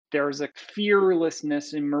There's a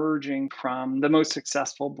fearlessness emerging from the most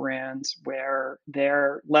successful brands where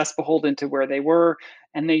they're less beholden to where they were,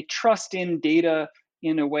 and they trust in data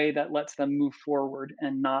in a way that lets them move forward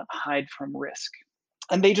and not hide from risk.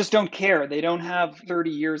 And they just don't care. They don't have 30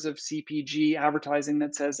 years of CPG advertising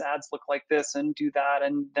that says ads look like this and do that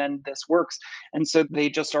and then this works. And so they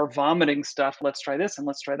just are vomiting stuff. Let's try this and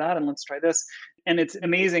let's try that and let's try this. And it's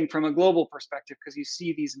amazing from a global perspective because you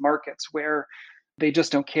see these markets where they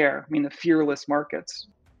just don't care. I mean, the fearless markets.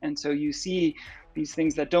 And so you see these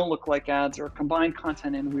things that don't look like ads or combine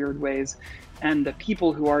content in weird ways. And the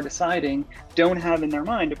people who are deciding don't have in their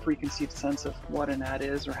mind a preconceived sense of what an ad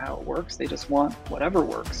is or how it works. They just want whatever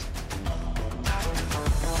works.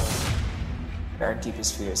 Our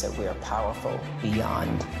deepest fear is that we are powerful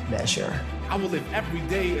beyond measure. I will live every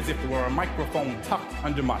day as if there were a microphone tucked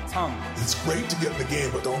under my tongue. It's great to get in the game,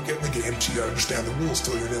 but don't get in the game till you understand the rules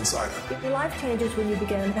till you're an insider. Your life changes when you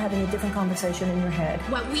begin having a different conversation in your head.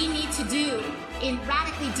 What we need to do in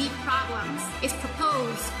radically deep problems is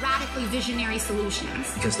propose radically visionary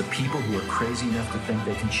solutions. Because the people who are crazy enough to think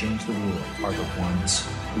they can change the world are the ones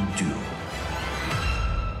who do.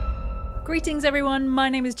 Greetings everyone, my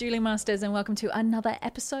name is Julie Masters and welcome to another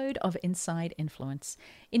episode of Inside Influence,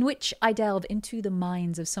 in which I delve into the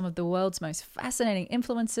minds of some of the world's most fascinating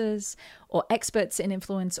influencers or experts in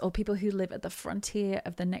influence or people who live at the frontier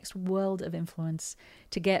of the next world of influence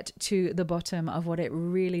to get to the bottom of what it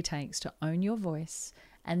really takes to own your voice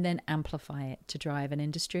and then amplify it to drive an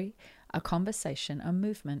industry, a conversation, a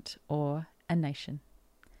movement, or a nation.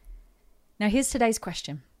 Now here's today's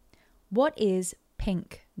question. What is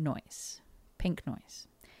pink noise? Pink noise.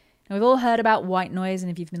 Now, we've all heard about white noise,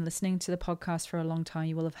 and if you've been listening to the podcast for a long time,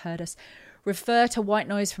 you will have heard us refer to white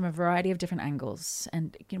noise from a variety of different angles.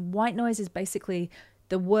 And white noise is basically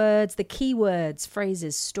the words, the keywords,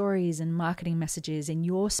 phrases, stories, and marketing messages in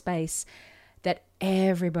your space that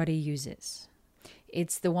everybody uses.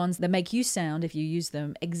 It's the ones that make you sound, if you use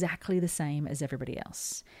them, exactly the same as everybody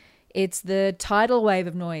else. It's the tidal wave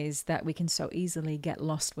of noise that we can so easily get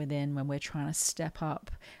lost within when we're trying to step up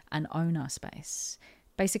and own our space.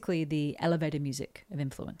 Basically, the elevator music of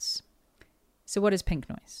influence. So what is pink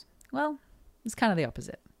noise? Well, it's kind of the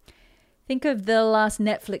opposite. Think of the last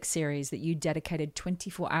Netflix series that you dedicated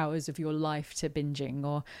 24 hours of your life to binging,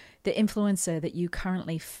 or the influencer that you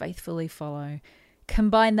currently faithfully follow.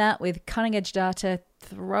 Combine that with cutting-edge data,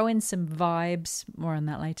 throw in some vibes, more on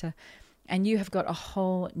that later, and you have got a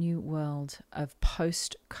whole new world of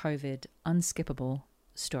post-COVID unskippable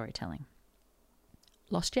storytelling.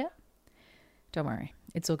 Lost yet? Don't worry,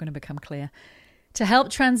 it's all going to become clear. To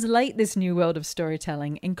help translate this new world of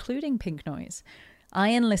storytelling, including pink noise, I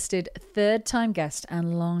enlisted third-time guest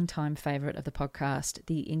and long-time favorite of the podcast,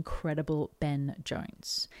 the incredible Ben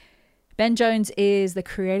Jones. Ben Jones is the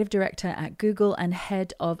creative director at Google and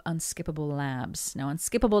head of UnSkippable Labs. Now,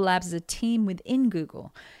 UnSkippable Labs is a team within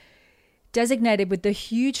Google designated with the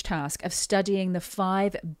huge task of studying the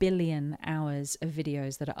 5 billion hours of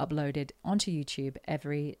videos that are uploaded onto YouTube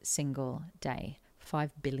every single day.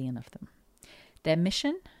 5 billion of them. Their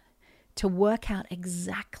mission? To work out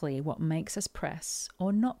exactly what makes us press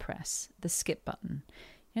or not press the skip button.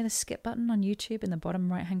 You know the skip button on YouTube in the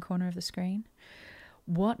bottom right-hand corner of the screen?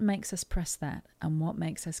 What makes us press that and what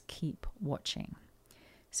makes us keep watching?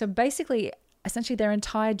 So basically, essentially their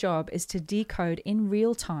entire job is to decode in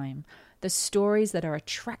real time the stories that are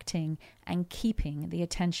attracting and keeping the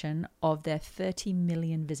attention of their 30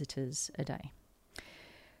 million visitors a day.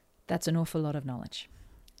 That's an awful lot of knowledge.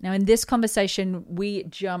 Now, in this conversation, we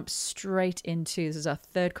jump straight into, this is our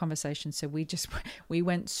third conversation, so we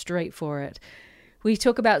went straight for it. We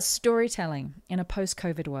talk about storytelling in a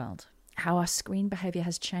post-COVID world, how our screen behavior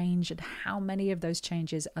has changed and how many of those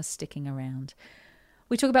changes are sticking around.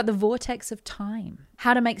 We talk about the vortex of time,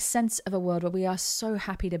 how to make sense of a world where we are so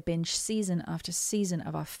happy to binge season after season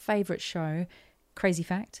of our favorite show. Crazy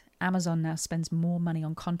fact, Amazon now spends more money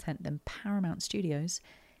on content than Paramount Studios,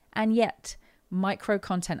 and yet micro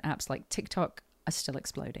content apps like TikTok are still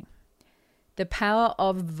exploding. The power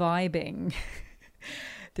of vibing.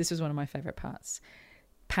 This was one of my favorite parts.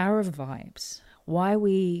 Power of vibes. Why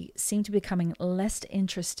we seem to be becoming less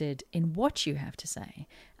interested in what you have to say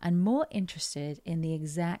and more interested in the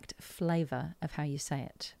exact flavor of how you say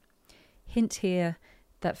it. Hint here,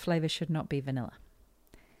 that flavor should not be vanilla.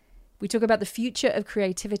 We talk about the future of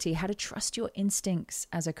creativity, how to trust your instincts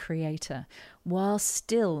as a creator while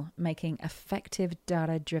still making effective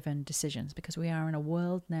data-driven decisions, because we are in a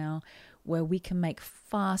world now where we can make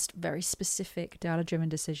fast, very specific data-driven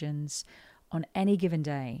decisions on any given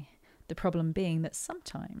day. The problem being that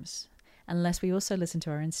sometimes Unless we also listen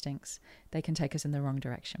to our instincts, they can take us in the wrong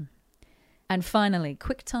direction. And finally,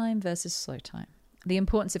 quick time versus slow time. The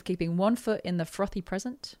importance of keeping one foot in the frothy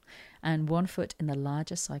present and one foot in the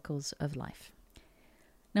larger cycles of life.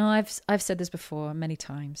 Now, I've said this before many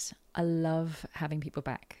times. I love having people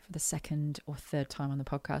back for the second or third time on the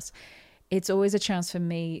podcast. It's always a chance for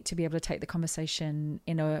me to be able to take the conversation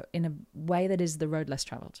in a way that is the road less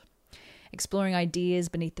traveled, exploring ideas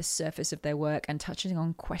beneath the surface of their work and touching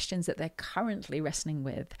on questions that they're currently wrestling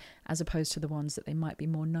with, as opposed to the ones that they might be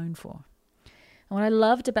more known for. And what I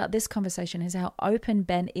loved about this conversation is how open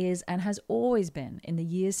Ben is and has always been in the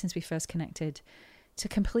years since we first connected to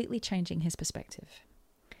completely changing his perspective.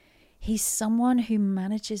 He's someone who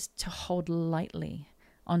manages to hold lightly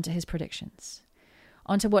onto his predictions,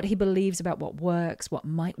 onto what he believes about what works, what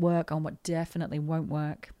might work, and what definitely won't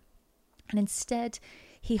work. And instead,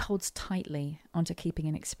 he holds tightly onto keeping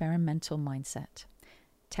an experimental mindset.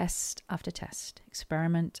 Test after test,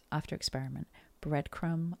 experiment after experiment,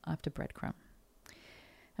 breadcrumb after breadcrumb.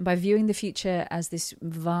 And by viewing the future as this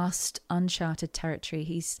vast, uncharted territory,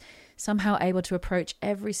 he's somehow able to approach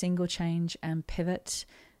every single change and pivot,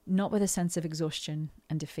 not with a sense of exhaustion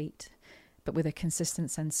and defeat, but with a consistent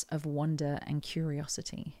sense of wonder and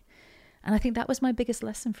curiosity. And I think that was my biggest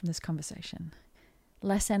lesson from this conversation.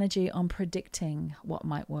 Less energy on predicting what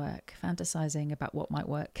might work, fantasizing about what might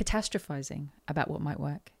work, catastrophizing about what might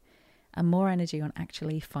work, and more energy on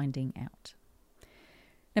actually finding out.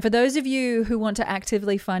 Now, for those of you who want to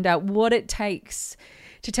actively find out what it takes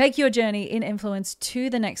to take your journey in influence to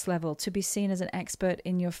the next level, to be seen as an expert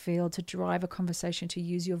in your field, to drive a conversation, to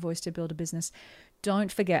use your voice to build a business,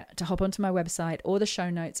 don't forget to hop onto my website or the show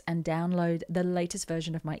notes and download the latest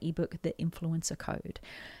version of my ebook, The Influencer Code.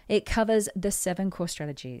 It covers the 7 core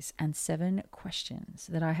strategies and 7 questions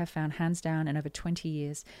that I have found hands down in over 20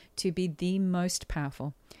 years to be the most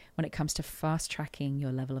powerful when it comes to fast tracking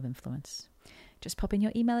your level of influence. Just pop in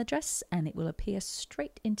your email address and it will appear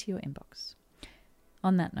straight into your inbox.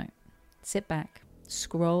 On that note, sit back,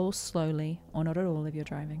 scroll slowly or not at all if you're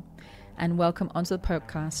driving, and welcome onto the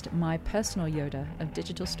podcast my personal Yoda of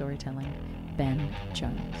digital storytelling, Ben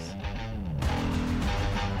Jones.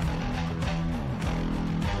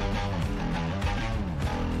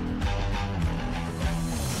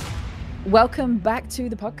 Welcome back to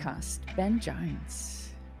the podcast, Ben Jones.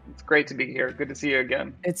 It's great to be here. Good to see you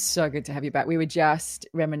again. It's so good to have you back. We were just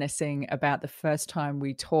reminiscing about the first time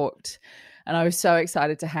we talked, and I was so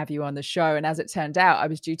excited to have you on the show. And as it turned out, I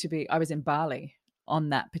was in Bali on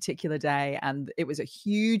that particular day, and it was a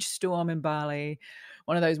huge storm in Bali,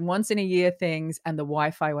 one of those once in a year things, and the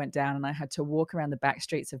Wi-Fi went down and I had to walk around the back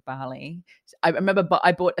streets of Bali. I remember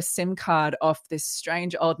I bought a SIM card off this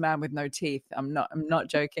strange old man with no teeth. I'm not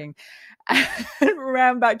joking. And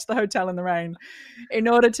ran back to the hotel in the rain in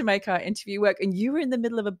order to make our interview work. And you were in the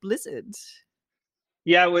middle of a blizzard.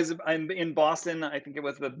 Yeah, I'm in Boston. I think it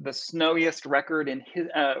was the snowiest record in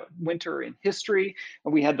winter in history.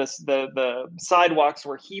 And we had the sidewalks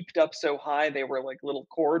were heaped up so high they were like little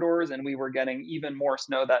corridors, and we were getting even more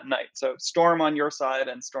snow that night. So storm on your side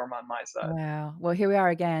and storm on my side. Wow. Well, here we are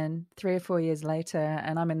again, 3 or 4 years later,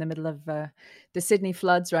 and I'm in the middle of the Sydney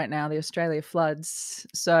floods right now, the Australia floods.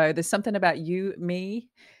 So there's something about you, me,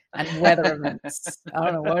 and weather events.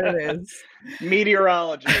 I don't know what it is.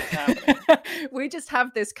 Meteorology is happening. We just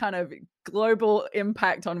have this kind of global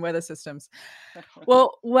impact on weather systems.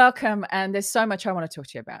 Well, welcome. And there's so much I want to talk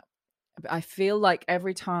to you about. I feel like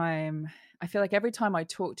every time I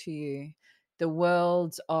talk to you, the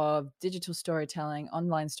world of digital storytelling,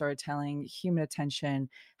 online storytelling, human attention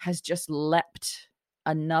has just leapt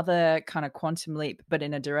another kind of quantum leap, but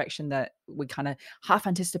in a direction that we kind of half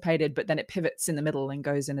anticipated, but then it pivots in the middle and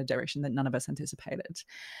goes in a direction that none of us anticipated.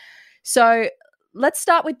 So let's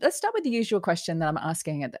start with the usual question that I'm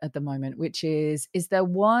asking at the moment, which is there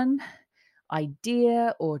one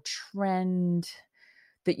idea or trend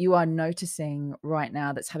that you are noticing right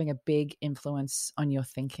now that's having a big influence on your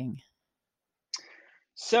thinking?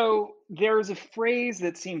 So there's a phrase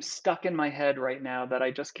that seems stuck in my head right now that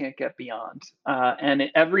I just can't get beyond.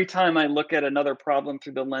 Every time I look at another problem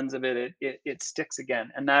through the lens of it sticks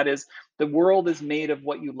again. And that is, the world is made of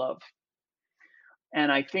what you love.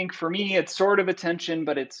 And I think for me, it's sort of attention,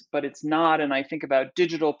 but it's not. And I think about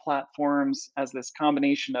digital platforms as this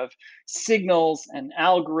combination of signals and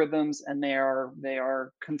algorithms, and they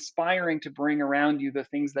are conspiring to bring around you the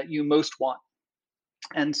things that you most want.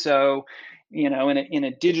 And so, in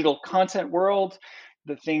a digital content world,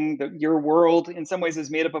 the thing that your world in some ways is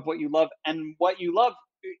made up of what you love, and what you love,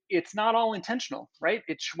 it's not all intentional, right?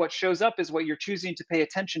 It's what shows up is what you're choosing to pay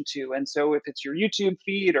attention to. And so if it's your YouTube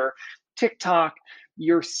feed or TikTok,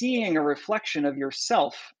 you're seeing a reflection of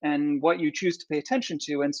yourself and what you choose to pay attention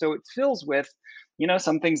to. And so it fills with,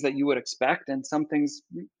 some things that you would expect and some things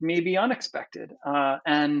maybe unexpected.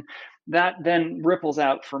 And that then ripples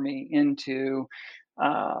out for me into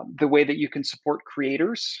the way that you can support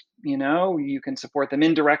creators. You can support them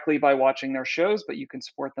indirectly by watching their shows, but you can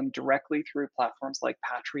support them directly through platforms like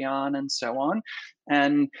Patreon and so on.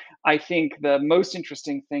 And I think the most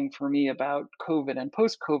interesting thing for me about COVID and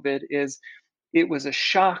post COVID is it was a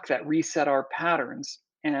shock that reset our patterns,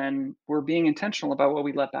 and we're being intentional about what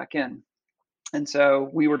we let back in. And so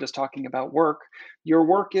we were just talking about work. Your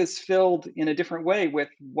work is filled in a different way with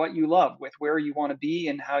what you love, with where you want to be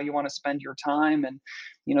and how you want to spend your time. And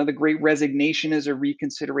the great resignation is a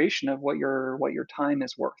reconsideration of what your time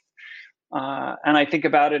is worth. And I think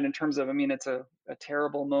about it in terms of, it's a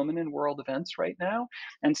terrible moment in world events right now.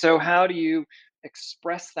 And so, how do you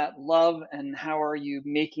express that love and how are you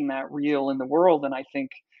making that real in the world? And I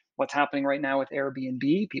think what's happening right now with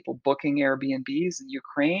Airbnb, people booking Airbnbs in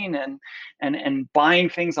Ukraine and buying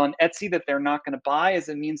things on Etsy that they're not going to buy as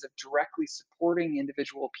a means of directly supporting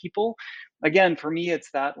individual people. Again, for me,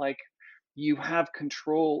 it's that like you have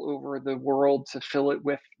control over the world to fill it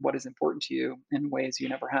with what is important to you in ways you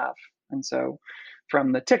never have. And so,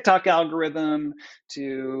 from the TikTok algorithm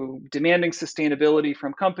to demanding sustainability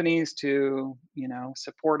from companies to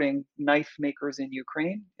supporting knife makers in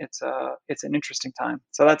Ukraine, it's an interesting time.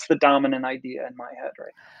 So that's the dominant idea in my head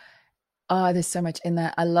right now. Oh, there's so much in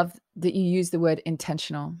that. I love that you use the word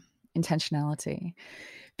intentionality.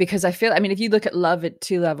 Because I feel, if you look at love at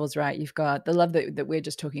two levels, right? You've got the love that we're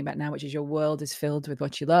just talking about now, which is your world is filled with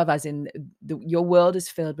what you love, as in your world is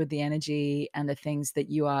filled with the energy and the things that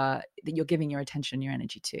you're giving your attention, your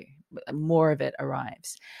energy to. More of it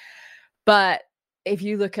arrives. But if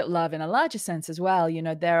you look at love in a larger sense as well,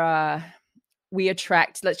 we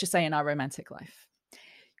attract, let's just say in our romantic life,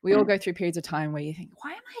 we all go through periods of time where you think,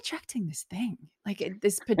 why am I attracting this thing? Like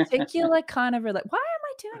this particular kind of, why am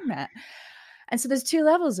I doing that? And so there's two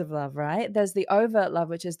levels of love, right? There's the overt love,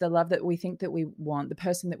 which is the love that we think that we want, the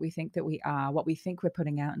person that we think that we are, what we think we're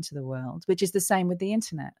putting out into the world, which is the same with the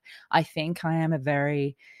internet. I think I am a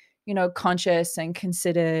very, conscious and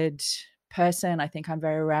considered person. I think I'm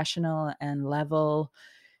very rational and level.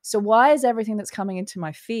 So why is everything that's coming into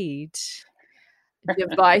my feed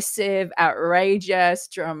divisive, outrageous,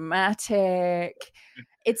 dramatic?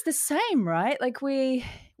 It's the same, right? Like we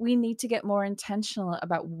need to get more intentional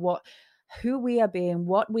about who we are being,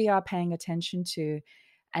 what we are paying attention to,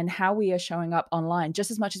 and how we are showing up online, just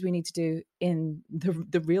as much as we need to do in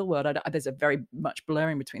the real world. There's a very much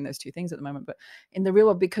blurring between those two things at the moment, but in the real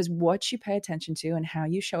world, because what you pay attention to and how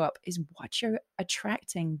you show up is what you're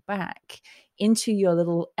attracting back into your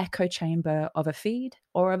little echo chamber of a feed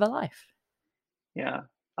or of a life. Yeah.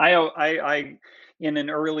 I in an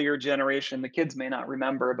earlier generation, the kids may not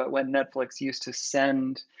remember, but when Netflix used to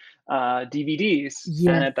send DVDs, and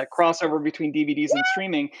Yes. at that crossover between DVDs and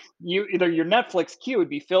streaming, either your Netflix queue would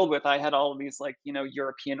be filled with, I had all of these like,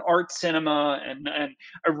 European art cinema and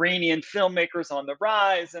Iranian filmmakers on the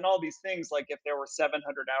rise and all these things. Like if there were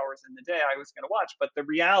 700 hours in the day, I was going to watch. But the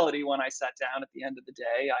reality when I sat down at the end of the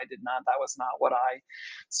day, that was not what I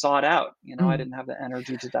sought out. I didn't have the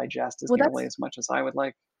energy to digest as nearly as much as I would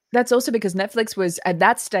like. That's also because Netflix was at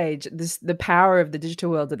that stage, the power of the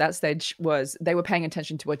digital world at that stage was they were paying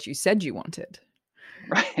attention to what you said you wanted,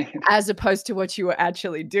 right, as opposed to what you were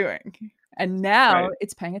actually doing. And now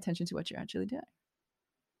it's paying attention to what you're actually doing.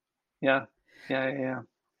 Yeah.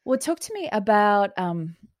 Well, talk to me about,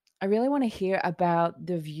 I really want to hear about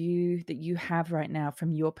the view that you have right now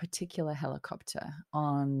from your particular helicopter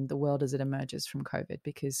on the world as it emerges from COVID,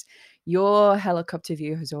 because your helicopter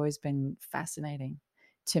view has always been fascinating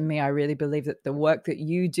to me. I really believe that the work that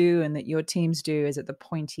you do and that your teams do is at the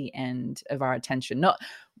pointy end of our attention, not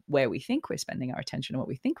where we think we're spending our attention or what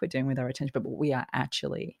we think we're doing with our attention, but what we are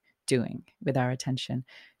actually doing with our attention.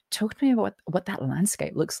 Talk to me about what that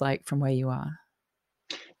landscape looks like from where you are.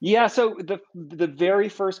 Yeah, so the very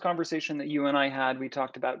first conversation that you and I had, we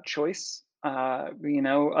talked about choice.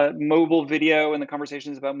 Mobile video, and the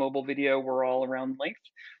conversations about mobile video were all around length.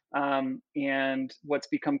 And what's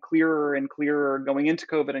become clearer and clearer going into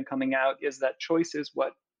COVID and coming out is that choice is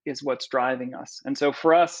what's driving us. And so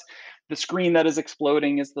for us, the screen that is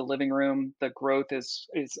exploding is the living room. The growth is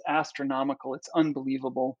astronomical. It's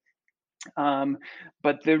unbelievable.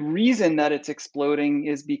 But the reason that it's exploding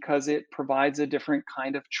is because it provides a different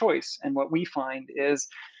kind of choice. And what we find is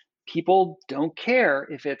people don't care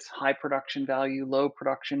if it's high production value, low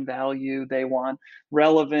production value. They want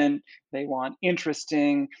relevant, they want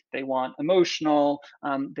interesting, they want emotional.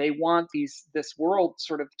 They want this world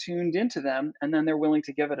sort of tuned into them, and then they're willing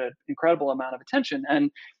to give it an incredible amount of attention.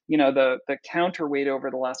 And the counterweight over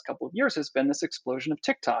the last couple of years has been this explosion of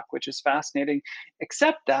TikTok, which is fascinating,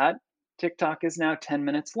 except that TikTok is now 10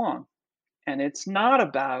 minutes long. And it's not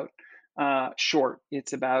about short.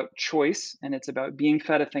 It's about choice, and it's about being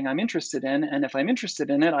fed a thing I'm interested in. And if I'm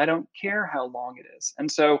interested in it, I don't care how long it is.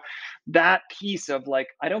 And so that piece of like,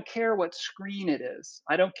 I don't care what screen it is.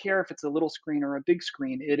 I don't care if it's a little screen or a big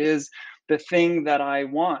screen. It is the thing that I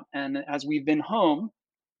want. And as we've been home,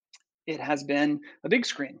 it has been a big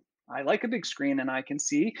screen. I like a big screen and I can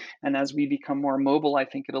see. And as we become more mobile, I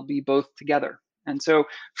think it'll be both together. And so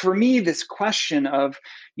for me, this question of,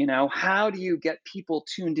 how do you get people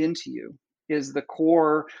tuned into you is the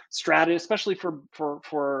core strategy, especially for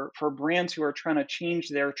brands who are trying to change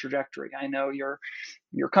their trajectory. I know your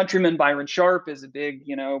countryman Byron Sharp is a big,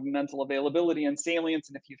 mental availability and salience.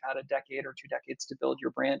 And if you've had a decade or 2 decades to build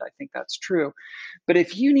your brand, I think that's true. But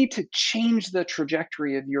if you need to change the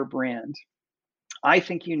trajectory of your brand, I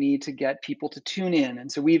think you need to get people to tune in.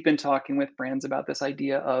 And so we've been talking with brands about this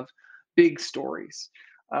idea of big stories,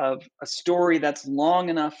 of a story that's long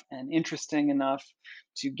enough and interesting enough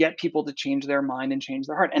to get people to change their mind and change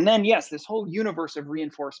their heart. And then, yes, this whole universe of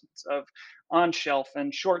reinforcements of on shelf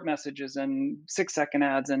and short messages and 6-second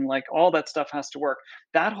ads and like all that stuff has to work.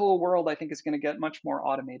 That whole world, I think, is going to get much more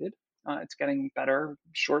automated. It's getting better.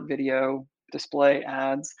 Short video, display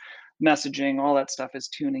ads, messaging, all that stuff is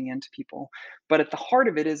tuning into people. But at the heart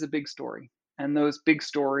of it is a big story. And those big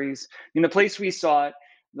stories, the place we saw it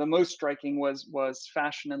the most striking was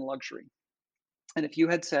fashion and luxury. And if you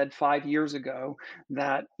had said 5 years ago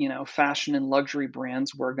that fashion and luxury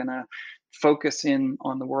brands were going to focus in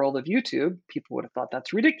on the world of YouTube, people would have thought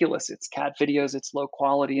that's ridiculous. It's cat videos, it's low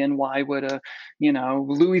quality, and why would a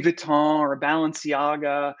Louis Vuitton or a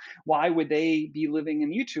Balenciaga, why would they be living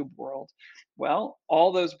in YouTube world? Well,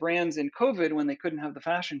 all those brands in COVID, when they couldn't have the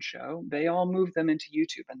fashion show, they all moved them into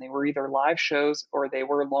YouTube, and they were either live shows or they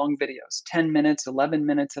were long videos, 10 minutes, 11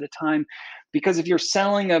 minutes at a time. Because if you're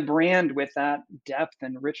selling a brand with that depth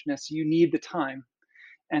and richness, you need the time.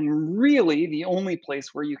 And really, the only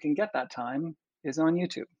place where you can get that time is on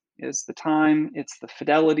YouTube. Is the time, it's the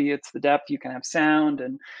fidelity, it's the depth. You can have sound.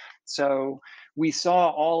 And so we saw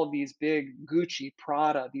all of these big Gucci,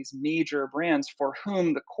 Prada, these major brands for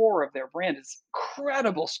whom the core of their brand is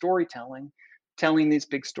incredible storytelling, telling these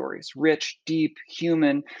big stories, rich, deep,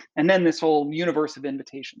 human, and then this whole universe of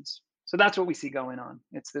invitations. So that's what we see going on.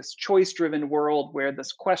 It's this choice driven world where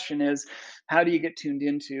this question is, how do you get tuned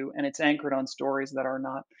into? And it's anchored on stories that are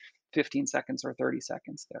not 15 seconds or 30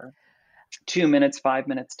 seconds. They're 2 minutes, 5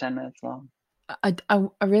 minutes, 10 minutes long. I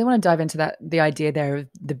really want to dive into the idea there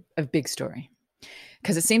of big story,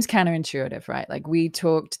 because it seems counterintuitive, right? Like we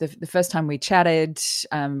talked the first time we chatted,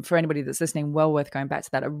 for anybody that's listening, well worth going back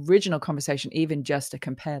to that original conversation, even just to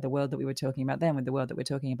compare the world that we were talking about then with the world that we're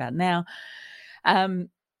talking about now.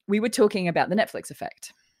 We were talking about the Netflix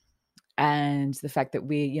effect and the fact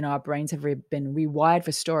that our brains have been rewired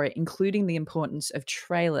for story, including the importance of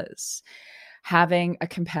trailers. Having a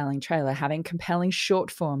compelling trailer, having compelling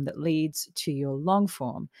short form that leads to your long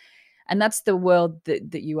form. And that's the world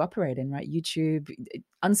that you operate in, right? YouTube,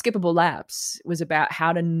 Unskippable Labs was about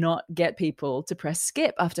how to not get people to press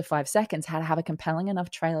skip after 5 seconds, how to have a compelling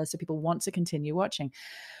enough trailer so people want to continue watching.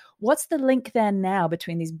 What's the link there now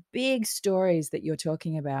between these big stories that you're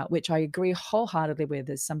talking about, which I agree wholeheartedly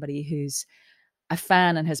with as somebody who's a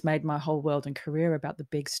fan and has made my whole world and career about the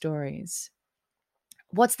big stories?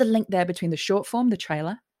 What's the link there between the short form, the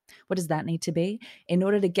trailer? What does that need to be in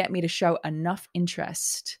order to get me to show enough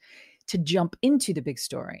interest to jump into the big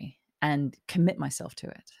story and commit myself to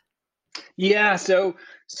it? Yeah. So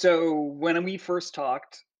when we first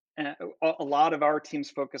talked, a lot of our team's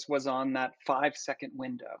focus was on that 5-second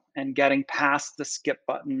window and getting past the skip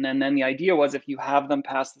button. And then the idea was if you have them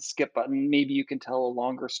past the skip button, maybe you can tell a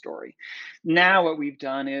longer story. Now what we've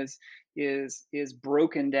done is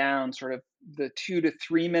broken down sort of the 2 to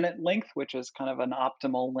 3 minute length, which is kind of an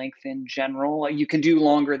optimal length in general. You can do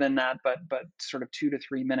longer than that, but sort of 2 to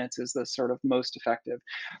 3 minutes is the sort of most effective.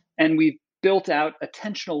 And we've built out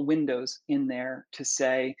attentional windows in there to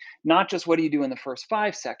say, not just what do you do in the first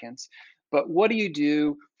 5 seconds, but what do you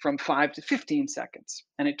do from 5 to 15 seconds?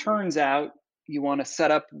 And it turns out you want to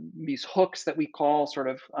set up these hooks that we call sort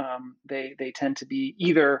of, they tend to be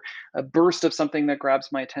either a burst of something that grabs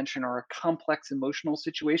my attention or a complex emotional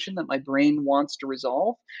situation that my brain wants to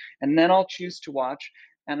resolve. And then I'll choose to watch.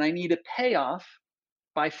 And I need a payoff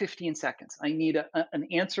by 15 seconds. I need an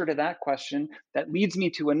answer to that question that leads me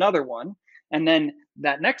to another one. And then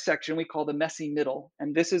that next section we call the messy middle.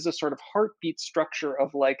 And this is a sort of heartbeat structure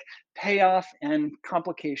of like payoff and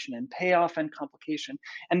complication and payoff and complication.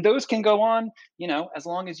 And those can go on, as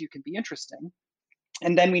long as you can be interesting.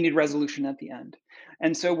 And then we need resolution at the end.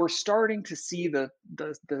 And so we're starting to see the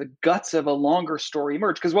guts of a longer story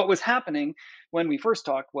emerge, because what was happening when we first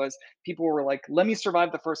talked was people were like, let me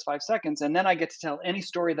survive the first 5 seconds and then I get to tell any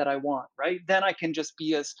story that I want, right? Then I can just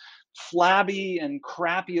be as flabby and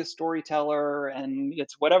crappy a storyteller, and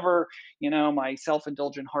it's whatever my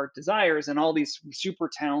self-indulgent heart desires. And all these super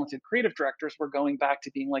talented creative directors were going back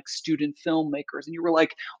to being like student filmmakers, and you were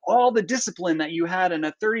like, all the discipline that you had in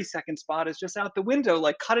a 30-second spot is just out the window,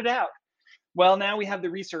 like cut it out. Well, now we have the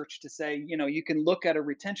research to say, you can look at a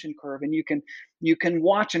retention curve, and you can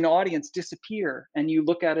watch an audience disappear, and you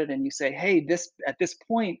look at it and you say, hey, this at this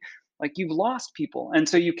point, like, you've lost people. And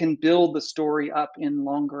so you can build the story up in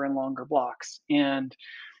longer and longer blocks. And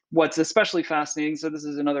what's especially fascinating, so this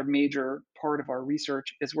is another major part of our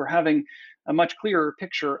research, is we're having a much clearer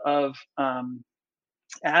picture of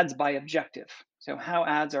ads by objective. So how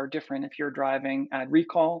ads are different if you're driving ad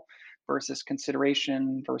recall versus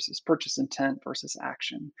consideration versus purchase intent versus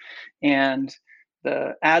action. And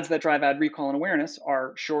the ads that drive ad recall and awareness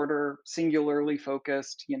are shorter, singularly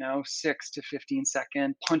focused, 6 to 15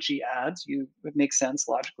 second punchy ads. It makes sense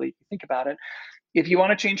logically if you think about it. If you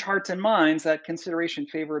want to change hearts and minds, that consideration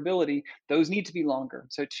favorability, those need to be longer.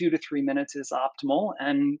 So 2 to 3 minutes is optimal,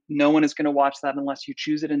 and no one is going to watch that unless you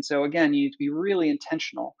choose it. And so again, you need to be really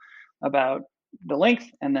intentional about the length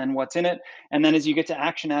and then what's in it. And then as you get to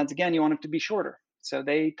action ads, again, you want them to be shorter. So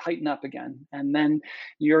they tighten up again. And then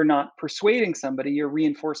you're not persuading somebody, you're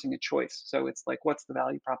reinforcing a choice. So it's like, what's the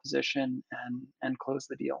value proposition, and close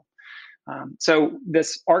the deal. So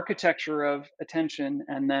this architecture of attention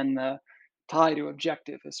and then the tie to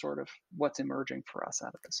objective is sort of what's emerging for us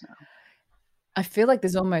out of this now. I feel like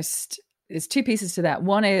there's two pieces to that.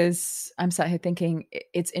 One is, I'm sat here thinking,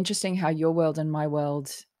 it's interesting how your world and my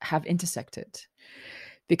world have intersected.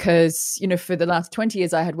 Because, for the last 20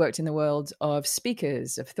 years, I had worked in the world of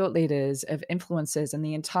speakers, of thought leaders, of influencers, and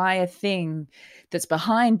the entire thing that's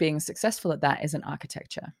behind being successful at that is an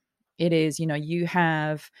architecture. It is, you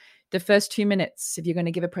have the first 2 minutes. If you're going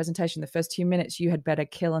to give a presentation, the first 2 minutes, you had better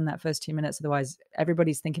kill in that first 2 minutes. Otherwise,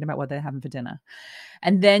 everybody's thinking about what they're having for dinner.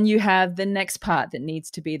 And then you have the next part that needs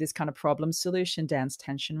to be this kind of problem solution dance,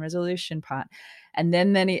 tension resolution part. And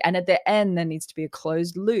then and at the end, there needs to be a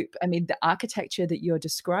closed loop. I mean, the architecture that you're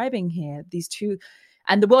describing here, these two,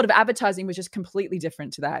 and the world of advertising was just completely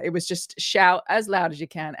different to that. It was just shout as loud as you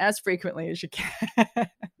can, as frequently as you can.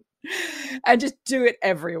 And just do it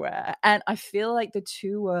everywhere. And I feel like the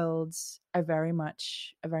two worlds are very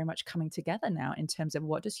much coming together now in terms of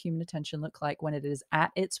what does human attention look like when it is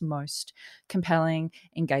at its most compelling,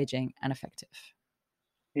 engaging, and effective.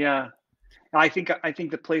 Yeah. I think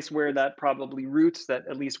the place where that probably roots, that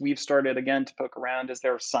at least we've started again to poke around, is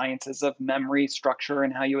there are sciences of memory structure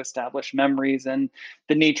and how you establish memories, and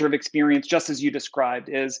the nature of experience, just as you described,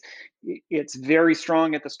 is it's very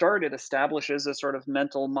strong at the start. It establishes a sort of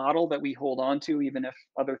mental model that we hold on to even if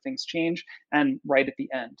other things change, and right at the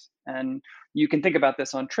end. And you can think about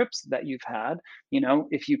this on trips that you've had.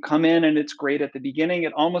 If you come in and it's great at the beginning,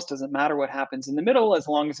 it almost doesn't matter what happens in the middle as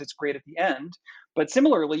long as it's great at the end. But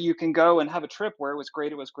similarly, you can go and have a trip where it was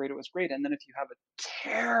great, it was great, it was great. And then if you have a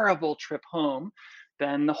terrible trip home,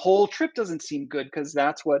 then the whole trip doesn't seem good, because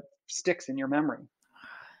that's what sticks in your memory.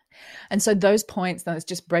 And so those points, let's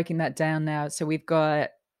just breaking that down now. So we've kind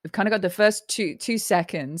of got the first two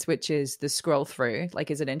seconds, which is the scroll through.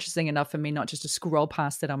 Like, is it interesting enough for me not just to scroll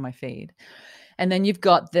past it on my feed? And then you've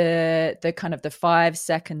got the kind of the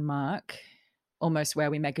 5-second mark, almost where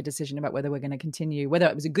we make a decision about whether we're going to continue, whether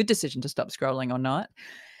it was a good decision to stop scrolling or not.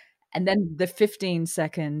 And then the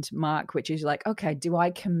 15-second mark, which is like, okay, do I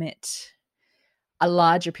commit a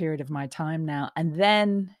larger period of my time now? And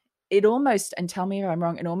then it almost, and tell me if I'm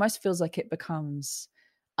wrong, it almost feels like it becomes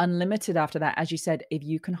unlimited after that. As you said, if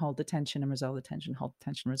you can hold the tension and resolve the tension, hold the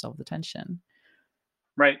tension, resolve the tension.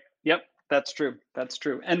 Right. Yep. That's true. That's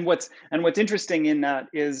true. And what's interesting in that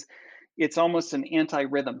is it's almost an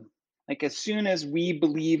anti-rhythm. Like, as soon as we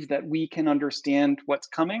believe that we can understand what's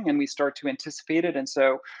coming and we start to anticipate it, and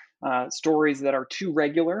so stories that are too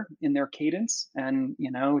regular in their cadence, and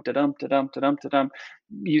da-dum, da-dum, da-dum, da-dum,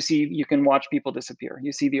 you can watch people disappear.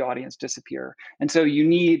 You see the audience disappear. And so you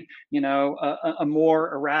need, a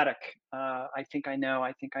more erratic, I think I know,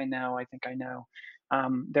 I think I know, I think I know.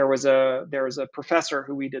 There was a professor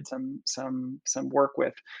who we did some work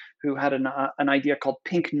with, who had an idea called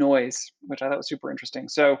pink noise, which I thought was super interesting.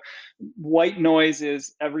 So white noise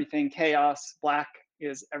is everything chaos, black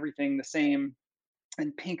is everything the same,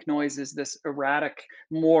 and pink noise is this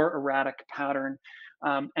more erratic pattern.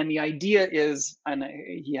 And the idea is, and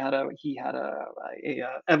he had a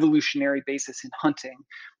evolutionary basis in hunting,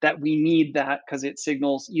 that we need that because it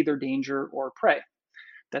signals either danger or prey.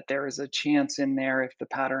 That there is a chance in there if the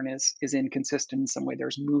pattern is inconsistent in some way.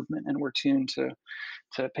 There's movement, and we're tuned to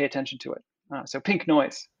pay attention to it. So pink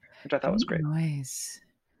noise, which I thought was Pink great. noise.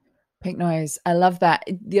 Pink noise. I love that.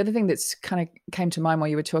 The other thing that's kind of came to mind while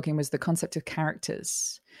you were talking was the concept of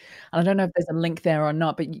characters. And I don't know if there's a link there or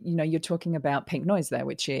not, but you're talking about pink noise there,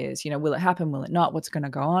 which is, will it happen? Will it not? What's going to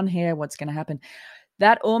go on here? What's going to happen?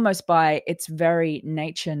 That almost by its very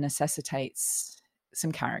nature necessitates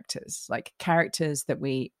some characters, like characters that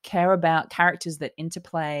we care about, characters that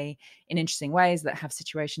interplay in interesting ways, that have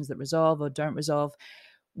situations that resolve or don't resolve.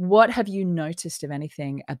 What have you noticed, if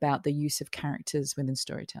anything, about the use of characters within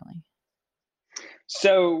storytelling?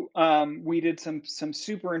 So we did some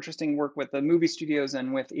super interesting work with the movie studios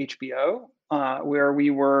and with HBO, where we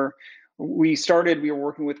were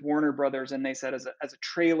working with Warner Brothers, and they said, as a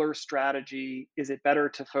trailer strategy, is it better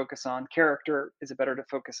to focus on character? Is it better to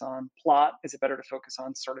focus on plot? Is it better to focus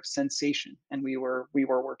on sort of sensation? And we were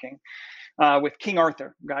working with King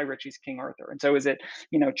Arthur, Guy Ritchie's King Arthur. And so is it,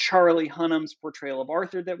 Charlie Hunnam's portrayal of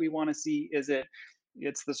Arthur that we want to see? Is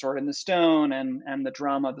it's the sword and the stone and the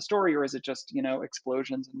drama of the story, or is it just,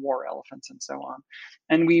 explosions and war elephants and so on?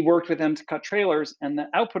 And we worked with them to cut trailers, and the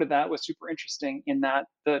output of that was super interesting, in that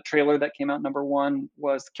the trailer that came out number one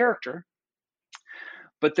was character.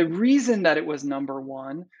 But the reason that it was number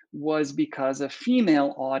one was because a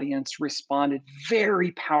female audience responded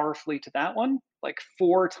very powerfully to that one, like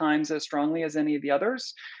 4 times as strongly as any of the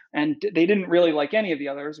others. And they didn't really like any of the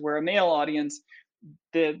others, where a male audience,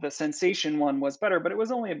 the sensation one was better, but it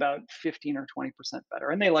was only about 15 or 20%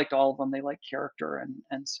 better. And they liked all of them. They liked character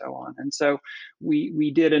and so on. And so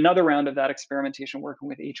we did another round of that experimentation working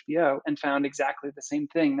with HBO, and found exactly the same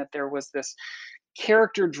thing, that there was this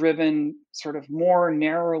character driven, sort of more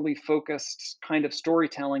narrowly focused kind of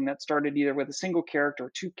storytelling that started either with a single character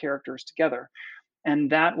or two characters together.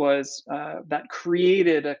 And that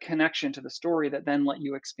created a connection to the story that then let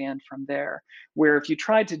you expand from there. Where if you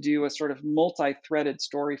tried to do a sort of multi-threaded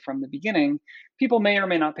story from the beginning, people may or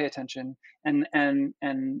may not pay attention, and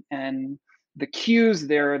the cues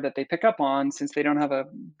there that they pick up on, since they don't have a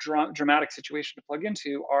dramatic situation to plug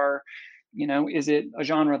into, are, is it a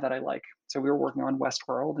genre that I like? So we were working on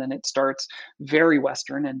Westworld, and it starts very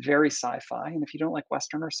Western and very sci-fi. And if you don't like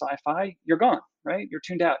Western or sci-fi, you're gone, right? You're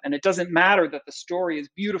tuned out. And it doesn't matter that the story is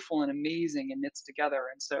beautiful and amazing and knits together.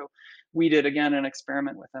 And so we did, again, an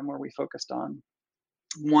experiment with them where we focused on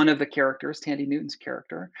one of the characters, Tandy Newton's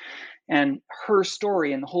character, and her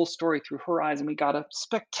story, and the whole story through her eyes. And we got a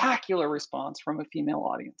spectacular response from a female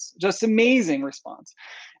audience, just amazing response.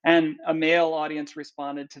 And a male audience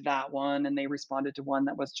responded to that one, and they responded to one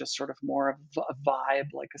that was just sort of more of a vibe,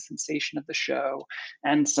 like a sensation of the show,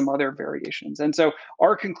 and some other variations. And so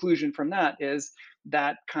our conclusion from that is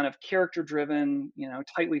that kind of character driven,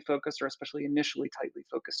 tightly focused, or especially initially tightly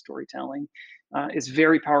focused storytelling, is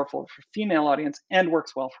very powerful for female audience and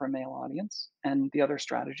works well for a male audience. And the other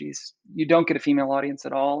strategies, you don't get a female audience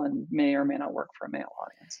at all, and may or may not work for a male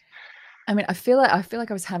audience. I mean, I feel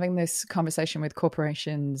like I was having this conversation with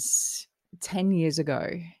corporations 10 years ago,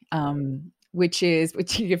 which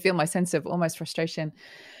you feel my sense of almost frustration,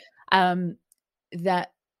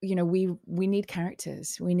 that, we need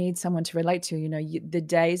characters. We need someone to relate to. The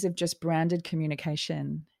days of just branded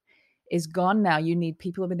communication is gone now. You need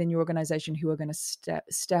people within your organization who are going to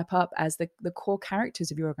step up as the core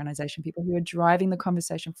characters of your organization, people who are driving the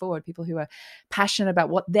conversation forward, people who are passionate about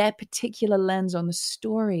what their particular lens on the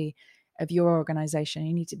story of your organization.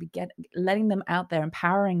 You need to be letting them out there,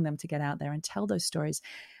 empowering them to get out there and tell those stories.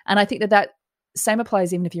 And I think that same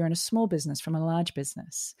applies even if you're in a small business from a large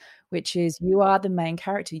business, which is you are the main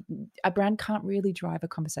character. A brand can't really drive a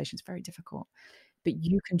conversation. It's very difficult, but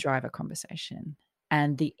you can drive a conversation.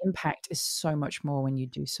 And the impact is so much more when you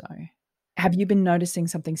do so. Have you been noticing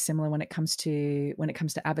something similar when it comes to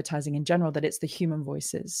advertising in general, that it's the human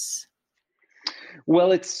voices?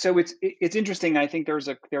 Well, it's interesting. I think there's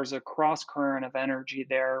a cross current of energy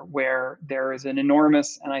there, where there is an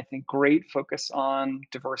enormous, and I think great, focus on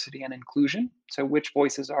diversity and inclusion. So which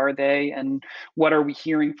voices are they, and what are we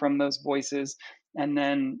hearing from those voices? And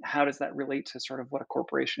then how does that relate to sort of what a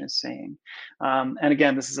corporation is saying? And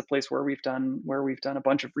again, this is a place where we've done a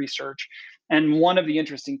bunch of research. And one of the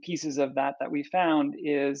interesting pieces of that we found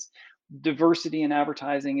is diversity in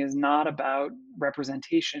advertising is not about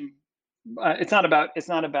representation. It's not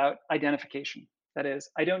about identification. That is,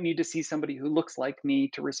 I don't need to see somebody who looks like me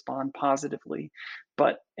to respond positively,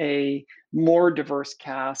 but a more diverse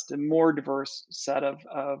cast, a more diverse set of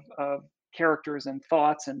characters and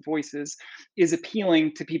thoughts and voices is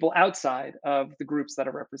appealing to people outside of the groups that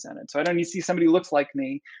are represented. So I don't need to see somebody who looks like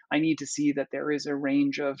me. I need to see that there is a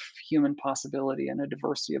range of human possibility and a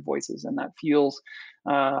diversity of voices, and that feels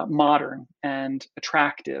modern and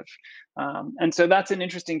attractive. And so that's an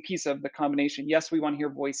interesting piece of the combination. Yes, we want to hear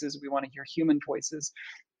voices, we want to hear human voices,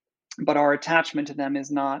 but our attachment to them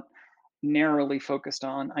is not narrowly focused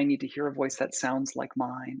on I need to hear a voice that sounds like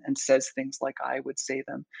mine and says things like I would say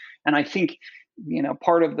them. And I think,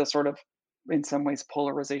 part of the sort of, in some ways,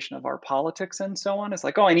 polarization of our politics and so on is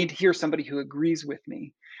like, oh, I need to hear somebody who agrees with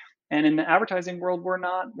me. And in the advertising world, we're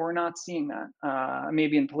not seeing that.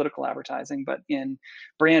 Maybe in political advertising, but in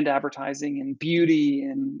brand advertising, in beauty,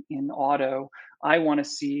 in auto, I want to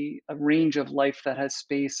see a range of life that has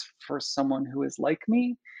space for someone who is like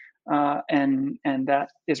me, and that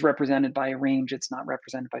is represented by a range. It's not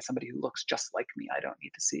represented by somebody who looks just like me. I don't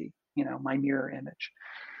need to see, my mirror image.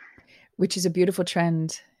 Which is a beautiful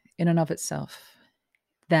trend in and of itself,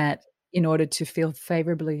 that in order to feel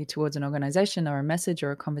favorably towards an organization or a message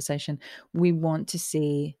or a conversation, we want to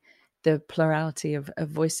see the plurality of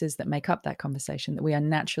voices that make up that conversation, that we are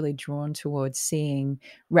naturally drawn towards seeing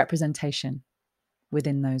representation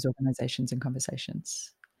within those organizations and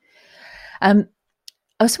conversations. I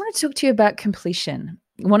also want to talk to you about completion.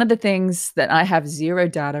 One of the things that I have zero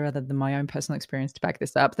data other than my own personal experience to back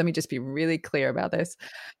this up, let me just be really clear about this.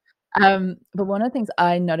 But one of the things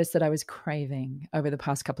I noticed that I was craving over the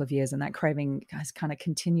past couple of years, and that craving has kind of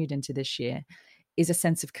continued into this year, is a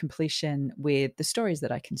sense of completion with the stories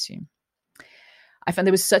that I consume. I found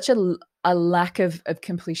there was such a lack of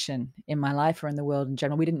completion in my life or in the world in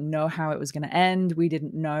general. We didn't know how it was going to end. We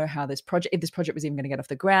didn't know how if this project was even going to get off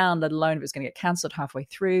the ground, let alone if it was going to get cancelled halfway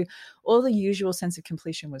through. All the usual sense of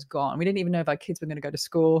completion was gone. We didn't even know if our kids were going to go to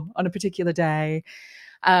school on a particular day,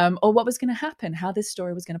 or what was going to happen, how this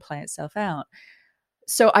story was going to play itself out.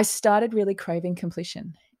 So I started really craving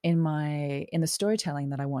completion in the storytelling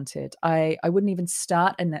that I wanted. I wouldn't even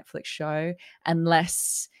start a Netflix show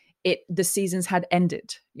unless the seasons had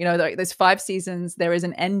ended. There's 5 seasons, there is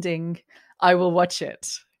an ending, I will watch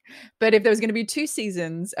it. But if there was going to be 2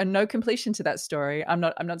 seasons and no completion to that story, I'm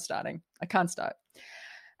not starting. I can't start.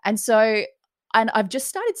 And I've just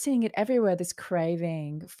started seeing it everywhere, this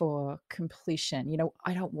craving for completion.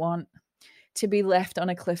 I don't want to be left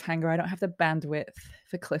on a cliffhanger. I don't have the bandwidth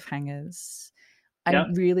for cliffhangers. I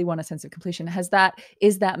really want a sense of completion. Is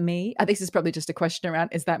that me? I think this is probably just a question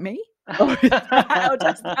around, is that me? Or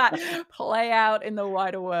does that play out in the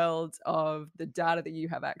wider world of the data that you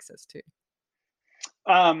have access to?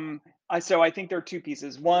 So I think there are 2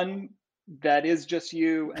 pieces. One that is just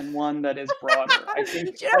you, and one that is broader. I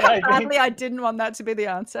think. Do you know how badly I didn't want that to be the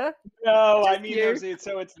answer? No, Just I mean, you.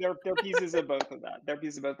 there are pieces of both of that. There are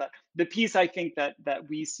pieces of both that. The piece I think that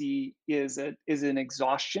we see is an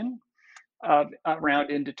exhaustion around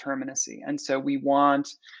indeterminacy, and so we want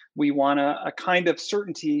a kind of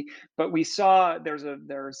certainty. But we saw there's a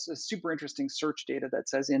super interesting search data that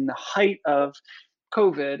says in the height of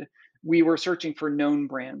COVID, we were searching for known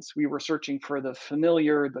brands. We were searching for the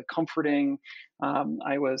familiar, the comforting.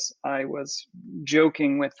 I was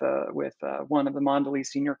joking with one of the Mondelez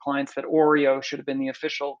senior clients that Oreo should have been the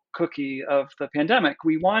official cookie of the pandemic.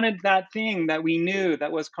 We wanted that thing that we knew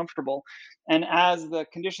that was comfortable. And as the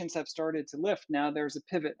conditions have started to lift, now there's a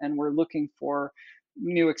pivot, and we're looking for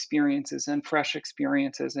new experiences and fresh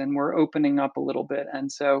experiences, and we're opening up a little bit.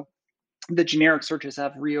 And so the generic searches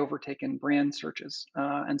have re-overtaken brand searches,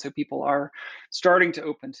 and so people are starting to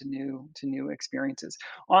open to new experiences.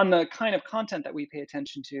 On the kind of content that we pay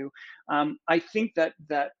attention to, I think that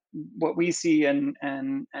what we see, and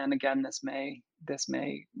again, this may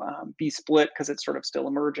be split because it's sort of still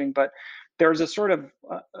emerging, but there's a sort of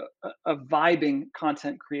a vibing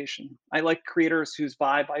content creation. I like creators whose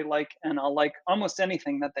vibe I like, and I'll like almost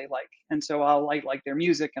anything that they like, and so I'll like their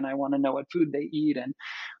music, and I want to know what food they eat, and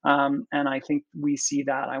I think we see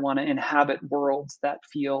that. I want to inhabit worlds that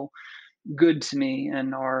feel good to me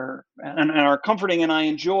and are comforting, and I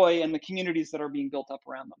enjoy, and the communities that are being built up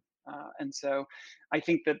around them. And so I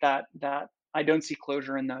think that I don't see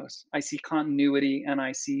closure in those. I see continuity and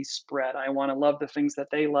I see spread. I want to love the things that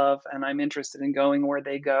they love, and I'm interested in going where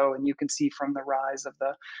they go. And you can see from the rise of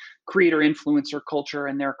the creator influencer culture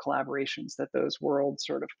and their collaborations that those worlds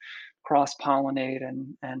sort of cross pollinate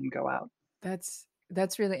and go out.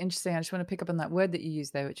 That's really interesting. I just want to pick up on that word that you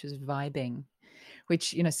used there, which is vibing,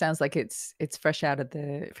 which, you know, sounds like it's fresh out of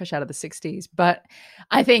the 60s. But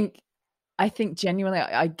I think genuinely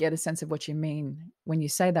I get a sense of what you mean when you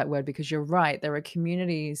say that word, because you're right. There are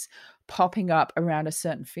communities popping up around a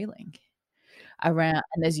certain feeling around,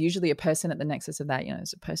 and there's usually a person at the nexus of that. You know,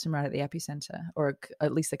 there's a person right at the epicenter, or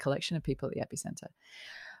at least a collection of people at the epicenter.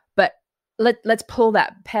 But let's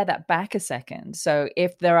pare that back a second. So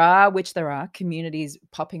if there are, which there are, communities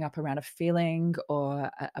popping up around a feeling or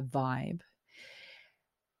a vibe,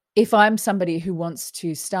 if I'm somebody who wants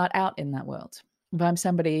to start out in that world, if I'm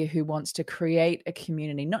somebody who wants to create a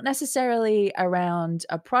community, not necessarily around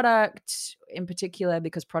a product in particular,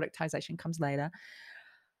 because productization comes later,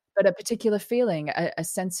 but a particular feeling, a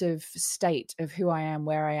sense of state of who I am,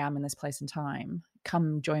 where I am in this place and time,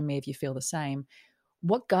 come join me if you feel the same.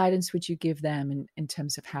 What guidance would you give them in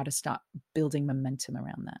terms of how to start building momentum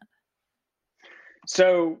around that?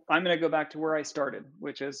 So I'm going to go back to where I started,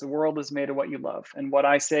 which is the world is made of what you love. And what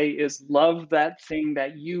I say is love that thing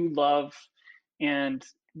that you love and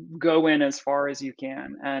go in as far as you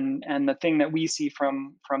can. And the thing that we see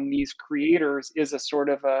from these creators is a sort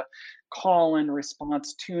of a call and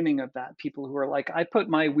response tuning of that. People who are like, I put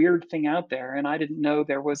my weird thing out there and I didn't know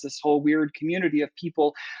there was this whole weird community of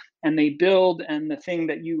people, and they build, and the thing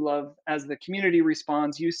that you love, as the community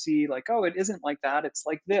responds, you see like, oh, it isn't like that, it's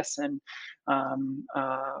like this. And um,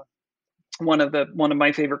 uh, one of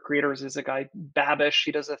my favorite creators is a guy Babish.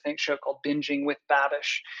 He does a show called Binging with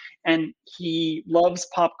Babish, and he loves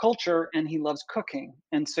pop culture and he loves cooking.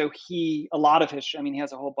 And so a lot of his, I mean, he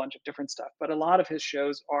has a whole bunch of different stuff, but a lot of his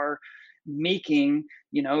shows are making,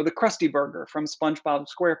 the Krusty Burger from SpongeBob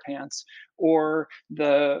SquarePants, or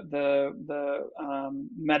the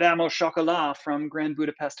Madame au Chocolat from Grand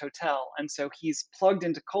Budapest Hotel. And so he's plugged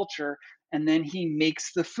into culture, and then he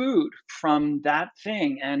makes the food from that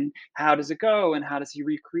thing, and how does it go and how does he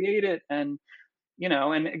recreate it. And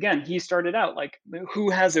and again, he started out like,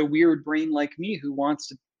 who has a weird brain like me who wants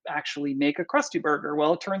to actually make a Krusty Burger?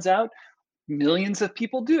 Well, it turns out millions of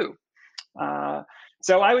people do.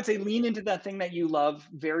 So I would say lean into that thing that you love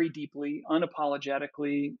very deeply,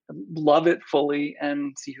 unapologetically, love it fully,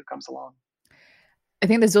 and see who comes along. I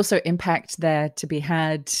think there's also impact there to be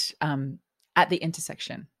had at the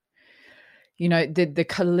intersection. The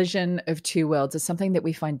collision of two worlds is something that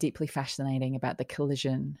we find deeply fascinating about the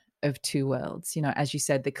collision of two worlds. As you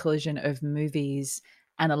said, the collision of movies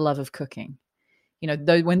and a love of cooking.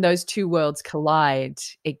 When those two worlds collide,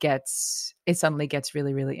 it suddenly gets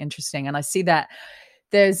really, really interesting. And I see that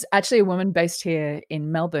there's actually a woman based here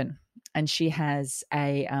in Melbourne, and she has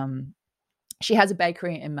a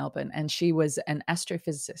bakery in Melbourne, and she was an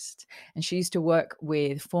astrophysicist, and she used to work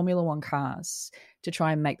with Formula One cars to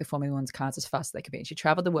try and make the Formula One cars as fast as they could be. And she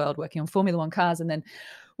traveled the world working on Formula One cars. And then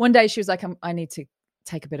one day she was like, I need to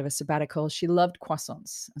take a bit of a sabbatical. She loved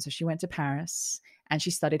croissants. And so she went to Paris and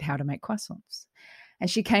she studied how to make croissants. And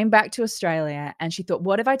she came back to Australia and she thought,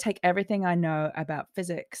 what if I take everything I know about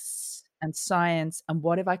physics and science, and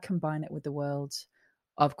what if I combine it with the world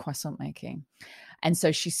of croissant making? And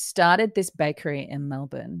so she started this bakery in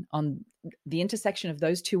Melbourne on the intersection of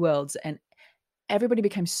those two worlds. And everybody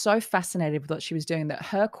became so fascinated with what she was doing that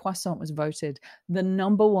her croissant was voted the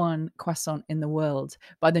 #1 croissant in the world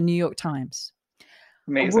by the New York Times.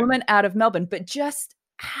 Amazing. A woman out of Melbourne, but just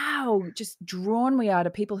drawn we are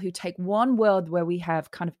to people who take one world where we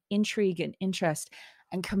have kind of intrigue and interest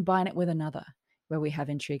and combine it with another where we have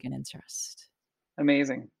intrigue and interest.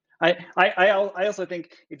 Amazing. I also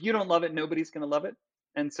think if you don't love it, nobody's going to love it.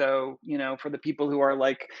 And so, for the people who are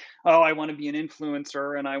like, oh, I want to be an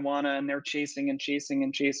influencer and they're chasing and chasing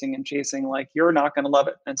and chasing and chasing, like, you're not going to love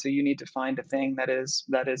it. And so you need to find a thing that is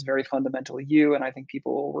very fundamentally you. And I think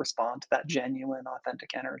people will respond to that genuine, authentic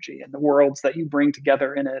energy and the worlds that you bring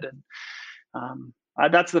together in it. And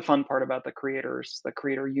that's the fun part about the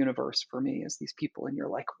creator universe for me, is these people, and you're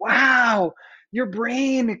like, wow, your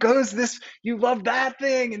brain goes this, you love that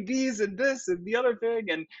thing and these and this and the other thing.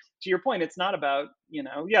 And to your point, it's not about,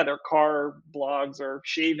 their car blogs or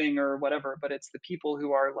shaving or whatever, but it's the people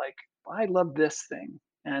who are like, I love this thing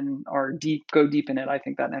and go deep in it. I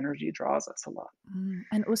think that energy draws us a lot.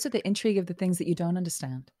 And also the intrigue of the things that you don't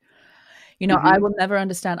understand. I will never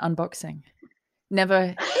understand unboxing.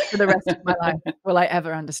 Never for the rest of my life will I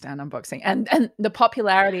ever understand unboxing. And the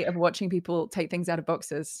popularity of watching people take things out of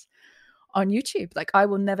boxes on YouTube. Like, I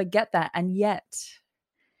will never get that. And yet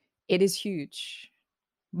it is huge,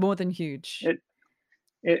 more than huge.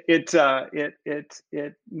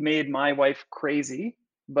 It made my wife crazy,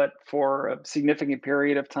 but for a significant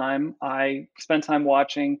period of time, I spent time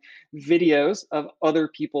watching videos of other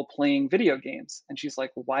people playing video games. And she's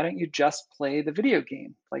like, well, why don't you just play the video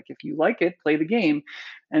game? Like, if you like it, play the game.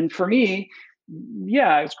 And for me,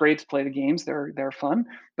 yeah, it's great to play the games. They're fun,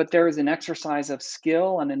 but there is an exercise of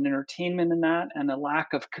skill and an entertainment in that, and a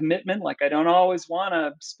lack of commitment. Like, I don't always want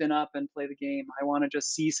to spin up and play the game. I want to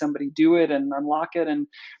just see somebody do it and unlock it. And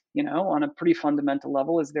on a pretty fundamental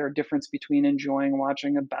level, is there a difference between enjoying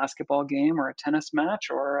watching a basketball game or a tennis match,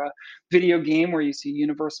 or a video game where you see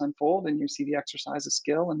universe unfold and you see the exercise of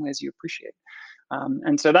skill in ways you appreciate?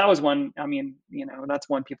 And so that was one. I mean, that's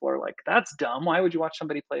one people are like, that's dumb. Why would you watch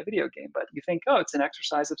somebody play a video game? But you think, oh, it's an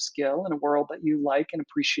exercise of skill in a world that you like and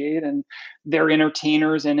appreciate, and they're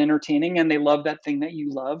entertainers and entertaining, and they love that thing that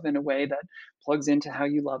you love in a way that plugs into how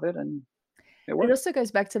you love it, and it It works. also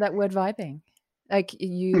goes back to that word vibing. Like,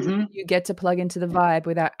 you Mhm. you get to plug into the vibe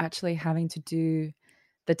without actually having to do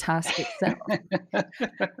the task itself.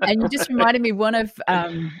 And you just reminded me,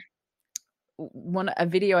 a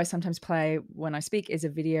video I sometimes play when I speak is a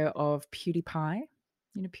video of PewDiePie.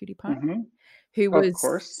 You know PewDiePie? Mhm. Who Of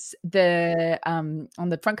course. was the on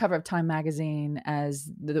the front cover of Time magazine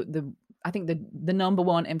as the I think the number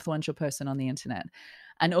one influential person on the internet.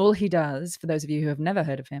 And all he does, for those of you who have never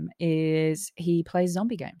heard of him, is he plays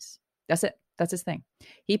zombie games. That's it. That's his thing.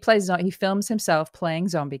 He films himself playing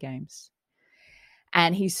zombie games.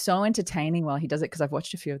 And he's so entertaining while he does it, because I've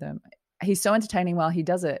watched a few of them. He's so entertaining while he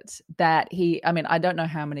does it that I don't know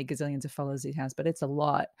how many gazillions of followers he has, but it's a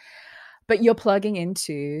lot. But you're plugging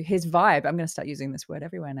into his vibe. I'm going to start using this word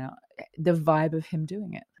everywhere now. The vibe of him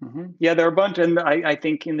doing it. Mhm. Yeah, there are a bunch, and I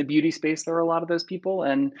think in the beauty space there are a lot of those people,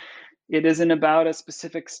 and it isn't about a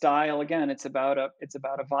specific style. Again, it's about a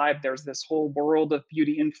vibe. There's this whole world of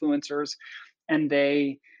beauty influencers, and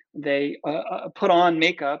they put on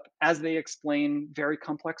makeup as they explain very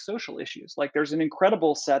complex social issues. Like, there's an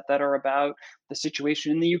incredible set that are about the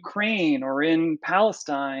situation in the Ukraine or in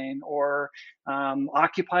Palestine, or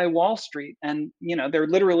Occupy Wall Street, and they're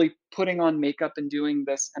literally putting on makeup and doing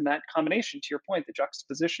this, and that combination, to your point, the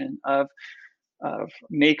juxtaposition of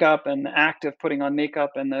makeup and the act of putting on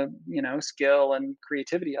makeup, and the skill and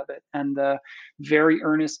creativity of it, and the very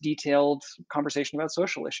earnest, detailed conversation about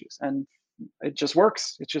social issues, and it just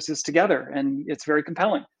works. It just is together, and it's very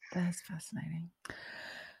compelling. That's fascinating.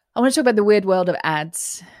 I want to talk about the weird world of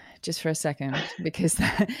ads just for a second, because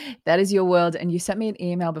that is your world. And you sent me an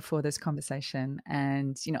email before this conversation,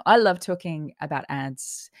 and I love talking about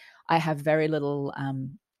ads. I have very little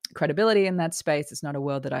credibility in that space. It's not a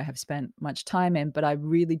world that I have spent much time in, but I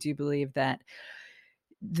really do believe that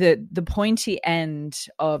the pointy end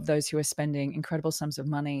of those who are spending incredible sums of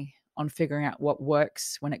money on figuring out what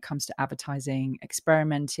works when it comes to advertising,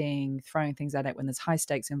 experimenting, throwing things at it when there's high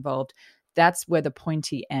stakes involved, that's where the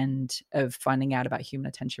pointy end of finding out about human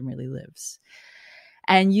attention really lives.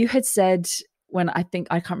 And you had said, I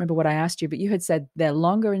can't remember what I asked you, but you had said they're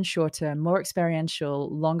longer and shorter, more experiential,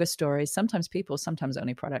 longer stories, sometimes people, sometimes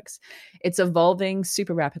only products. It's evolving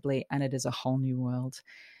super rapidly, and it is a whole new world.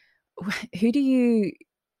 Who do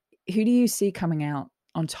you see coming out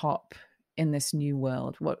on top in this new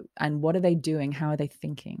world? What are they doing? How are they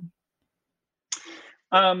thinking?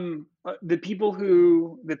 The people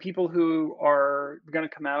who are going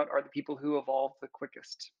to come out are the people who evolve the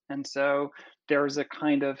quickest, and so there's a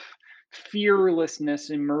kind of fearlessness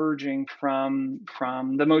emerging from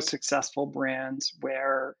the most successful brands,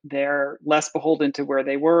 where they're less beholden to where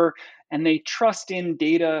they were, and they trust in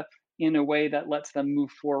data in a way that lets them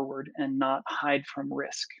move forward and not hide from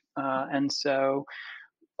risk. And so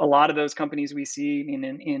a lot of those companies we see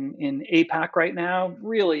in APAC right now,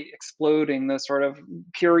 really exploding, the sort of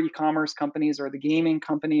pure e-commerce companies or the gaming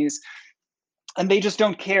companies, and they just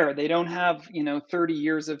don't care. They don't have 30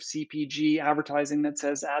 years of CPG advertising that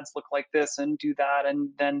says ads look like this and do that, and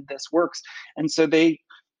then this works. And so they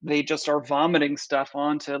just are vomiting stuff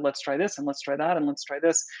onto, let's try this and let's try that and let's try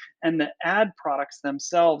this. And the ad products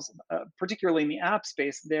themselves, particularly in the app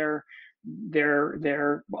space, they're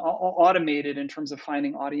automated in terms of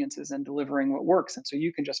finding audiences and delivering what works. And so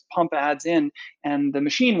you can just pump ads in, and the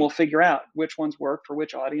machine will figure out which ones work for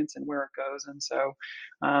which audience and where it goes. And so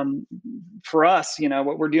for us,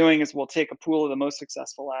 what we're doing is we'll take a pool of the most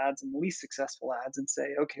successful ads and the least successful ads and say,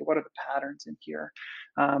 okay, what are the patterns in here?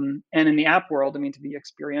 And in the app world, to the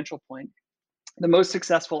experiential point, the most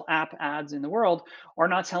successful app ads in the world are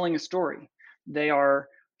not telling a story. They are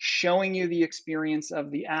showing you the experience of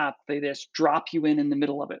the app. They just drop you in the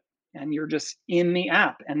middle of it. and you're just in the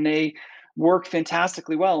app, and they work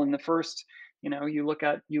fantastically well in the first, you look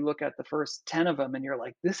at the first 10 of them and you're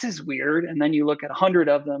like, this is weird. And then you look at 100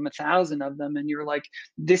 of them, 1,000 of them, and you're like,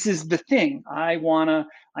 this is the thing I'm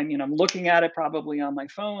looking at it probably on my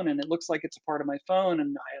phone, and it looks like it's a part of my phone,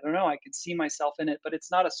 and I don't know, I can see myself in it, but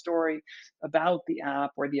it's not a story about the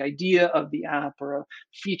app or the idea of the app or a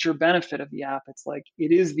feature benefit of the app. It's like,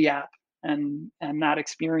 it is the app, and that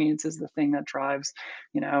experience is the thing that drives,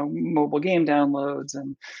 mobile game downloads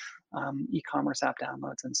and e-commerce app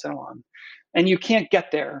downloads and so on. And you can't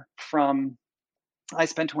get there from, I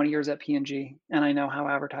spent 20 years at P&G, and I know how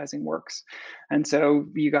advertising works. And so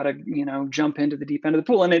you got to, jump into the deep end of the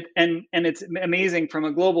pool. And it's amazing from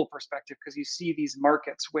a global perspective, because you see these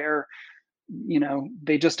markets where,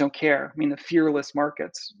 they just don't care. I mean, the fearless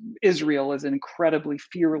markets, Israel is an incredibly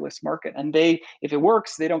fearless market, and if it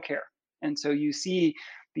works, they don't care. And so you see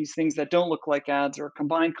these things that don't look like ads or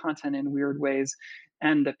combine content in weird ways,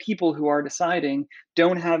 and the people who are deciding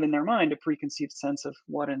don't have in their mind a preconceived sense of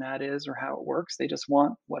what an ad is or how it works. They just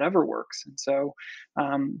want whatever works. And so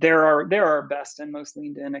they're our best and most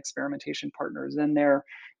leaned in experimentation partners, and they're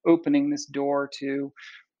opening this door to,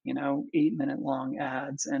 8-minute long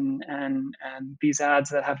ads, and these ads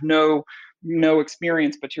that have no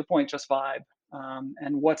experience, but to your point, just vibe.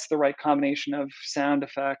 And what's the right combination of sound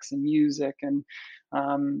effects and music. And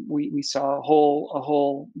we saw a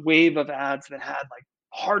whole wave of ads that had like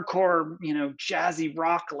hardcore, jazzy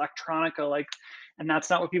rock electronica, like, and that's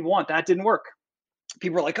not what people want. That didn't work.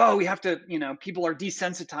 People were like, oh, we have to, people are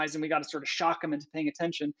desensitized, and we got to sort of shock them into paying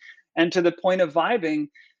attention. And to the point of vibing,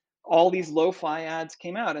 all these lo-fi ads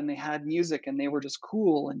came out, and they had music, and they were just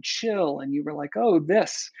cool and chill, and you were like, oh,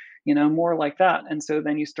 this, more like that. And so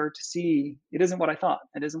then you start to see, it isn't what I thought,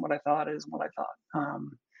 it isn't what I thought, it isn't what I thought.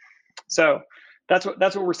 So that's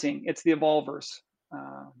what we're seeing. It's the evolvers.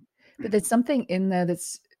 But there's something in there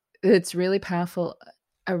that's really powerful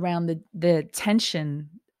around the tension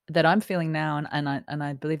that I'm feeling now, and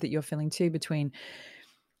I believe that you're feeling too, between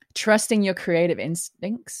trusting your creative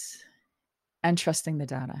instincts and trusting the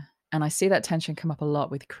data. And I see that tension come up a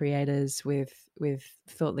lot with creators, with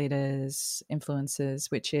thought leaders, influencers,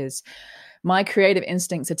 which is, my creative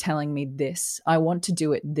instincts are telling me this. I want to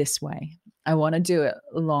do it this way. I want to do it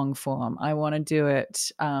long form. I want to do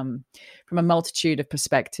it from a multitude of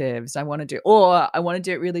perspectives. I want to do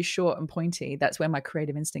it really short and pointy. That's where my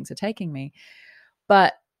creative instincts are taking me.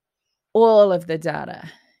 But all of the data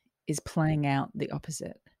is playing out the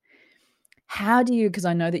opposite. How do you, because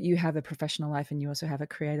I know that you have a professional life and you also have a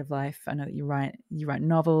creative life. I know that you write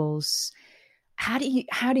novels. How do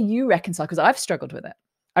you reconcile? Because I've struggled with it.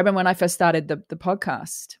 I remember when I first started the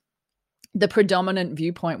podcast, the predominant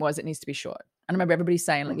viewpoint was it needs to be short. And I remember everybody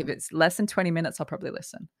saying, like, if it's less than 20 minutes, I'll probably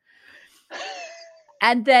listen.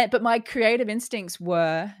 But my creative instincts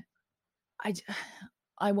were,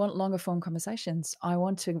 I want longer form conversations. I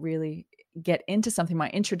want to really get into something. My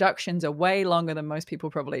introductions are way longer than most people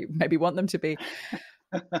probably maybe want them to be.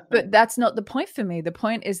 But that's not the point for me. The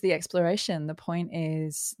point is the exploration. The point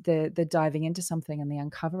is the diving into something and the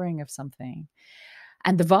uncovering of something.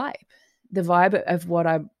 And the vibe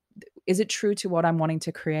of is it true to what I'm wanting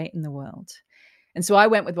to create in the world? And so I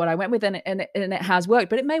went with what I went with, and it has worked,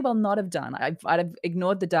 but it may well not have done. I'd have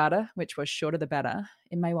ignored the data, which was shorter the better.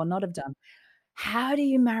 It may well not have done. How do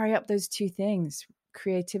you marry up those two things,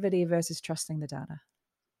 creativity versus trusting the data?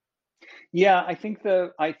 Yeah, I think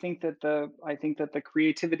that the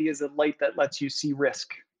creativity is a light that lets you see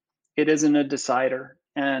risk. It isn't a decider,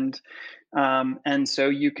 and so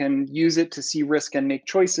you can use it to see risk and make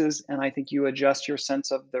choices. And I think you adjust your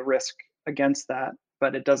sense of the risk against that,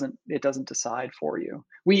 but it doesn't decide for you.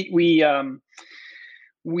 We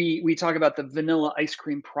talk about the vanilla ice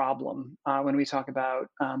cream problem when we talk about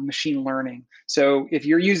machine learning. So if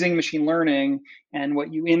you're using machine learning and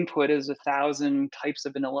what you input is 1,000 types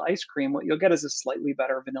of vanilla ice cream, what you'll get is a slightly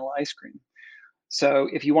better vanilla ice cream. So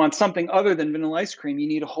if you want something other than vanilla ice cream, you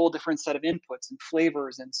need a whole different set of inputs and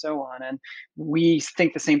flavors and so on. And we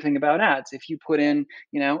think the same thing about ads. If you put in,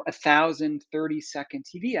 1,000 30-second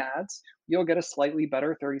TV ads, you'll get a slightly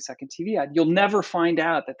better 30-second TV ad. You'll never find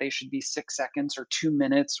out that they should be 6 seconds or 2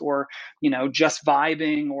 minutes or, just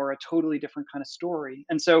vibing or a totally different kind of story.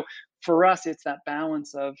 And so for us, it's that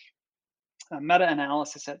balance of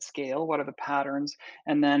meta-analysis at scale, what are the patterns,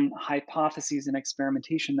 and then hypotheses and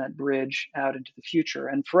experimentation that bridge out into the future.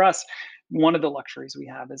 And for us, one of the luxuries we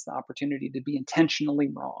have is the opportunity to be intentionally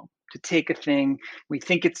wrong, to take a thing, we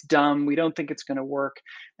think it's dumb, we don't think it's going to work,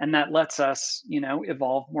 and that lets us,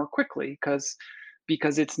 evolve more quickly, because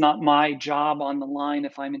because it's not my job on the line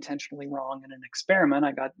if I'm intentionally wrong in an experiment.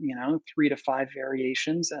 I got, 3 to 5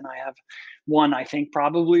 variations, and I have one I think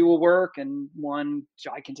probably will work, and one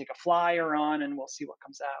I can take a flyer on, and we'll see what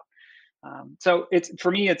comes out. So it's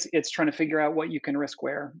for me, it's trying to figure out what you can risk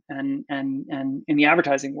where, and in the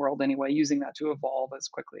advertising world anyway, using that to evolve as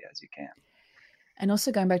quickly as you can. And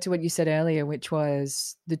also going back to what you said earlier, which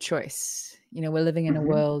was the choice. We're living in a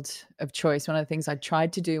world of choice. One of the things I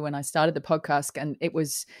tried to do when I started the podcast, and it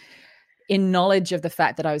was in knowledge of the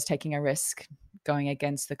fact that I was taking a risk going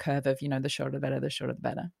against the curve of, the shorter the better, the shorter the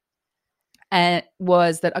better. And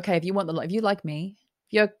was that, okay, if you like me,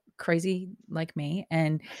 if you're crazy like me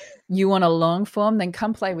and you want a long form, then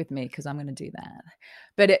come play with me, because I'm going to do that.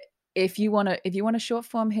 But if you want a short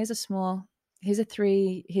form, here's a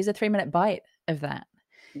 3-minute bite of that.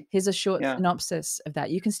 Here's a short synopsis of that.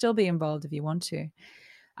 You can still be involved if you want to.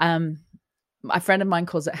 A friend of mine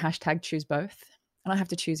calls it hashtag choose both. I don't have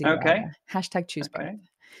to choose either. Okay. Hashtag choose both.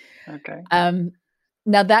 Okay.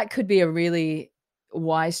 Now that could be a really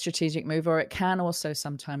wise strategic move, or it can also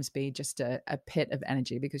sometimes be just a pit of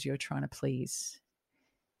energy because you're trying to please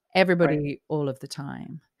everybody all of the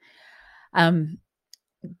time.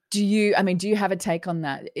 Do you have a take on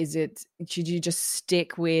that? Should you just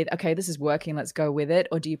stick with, okay, this is working, let's go with it?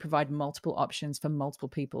 Or do you provide multiple options for multiple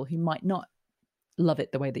people who might not love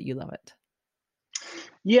it the way that you love it?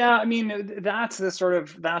 Yeah, that's the sort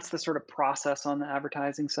of process on the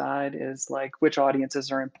advertising side, is like which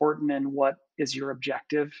audiences are important and what is your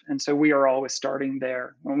objective. And so we are always starting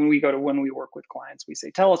there. When we work with clients, we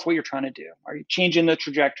say, tell us what you're trying to do. Are you changing the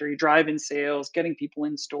trajectory, driving sales, getting people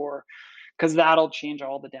in store? Because that'll change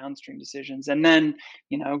all the downstream decisions. And then,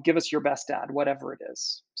 give us your best ad, whatever it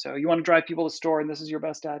is. So you want to drive people to store and this is your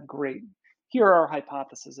best ad? Great. Here are our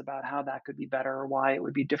hypotheses about how that could be better or why it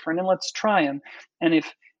would be different, and let's try them. And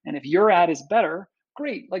if your ad is better,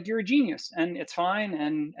 great, like you're a genius and it's fine,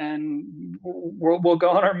 and we'll go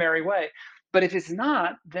on our merry way. But if it's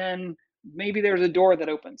not, then maybe there's a door that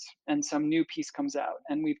opens and some new piece comes out.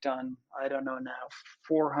 And we've done, I don't know now,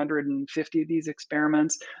 450 of these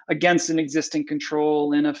experiments against an existing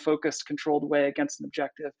control in a focused, controlled way against an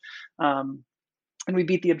objective. And we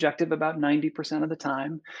beat the objective about 90% of the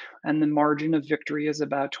time. And the margin of victory is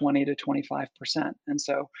about 20 to 25%. And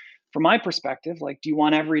so from my perspective, like, do you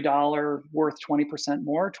want every dollar worth 20%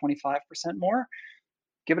 more, 25% more?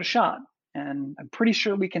 Give it a shot. And I'm pretty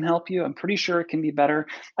sure we can help you. I'm pretty sure it can be better.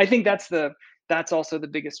 I think that's also the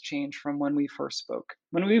biggest change from when we first spoke.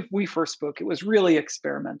 When we first spoke, it was really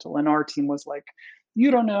experimental. And our team was like,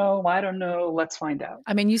 you don't know, I don't know, let's find out.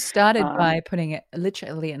 You started by putting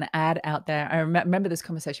literally an ad out there. I remember this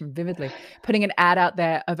conversation vividly, putting an ad out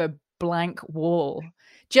there of a blank wall,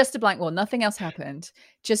 just a blank wall. Nothing else happened,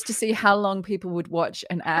 just to see how long people would watch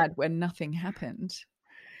an ad when nothing happened.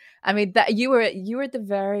 That you were at the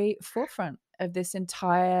very forefront of this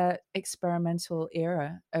entire experimental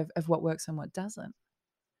era of what works and what doesn't.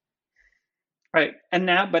 Right. And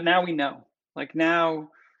now we know. Like now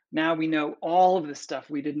we know all of the stuff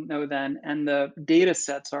we didn't know then, and the data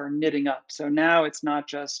sets are knitting up. So now it's not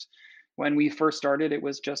just, when we first started, it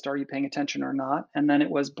was just, are you paying attention or not? And then it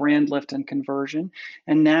was brand lift and conversion.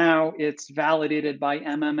 And now it's validated by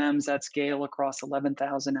MMMs at scale across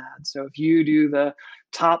 11,000 ads. So if you do the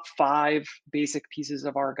top 5 basic pieces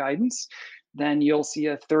of our guidance, then you'll see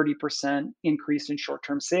a 30% increase in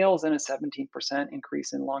short-term sales and a 17%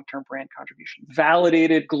 increase in long-term brand contribution,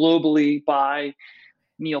 validated globally by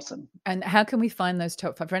Nielsen. And how can we find those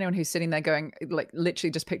top 5? For anyone who's sitting there going, like,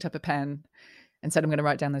 literally just picked up a pen and said, I'm going to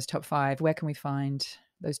write down those top 5, where can we find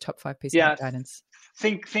those top 5 pieces of guidance?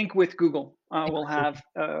 Think with Google. We'll have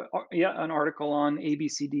an article on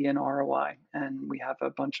ABCD and ROI, and we have a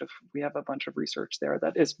bunch of research there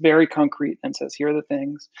that is very concrete and says, here are the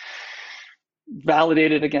things.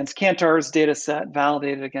 Validated against Kantar's data set,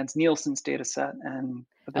 validated against Nielsen's data set, and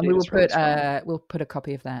we will we'll put a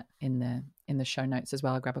copy of that in the show notes as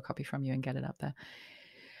well. I'll grab a copy from you and get it up there.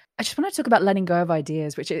 I just want to talk about letting go of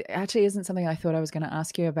ideas, which actually isn't something I thought I was going to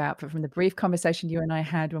ask you about, but from the brief conversation you and I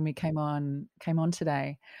had when we came on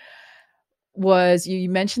today, was you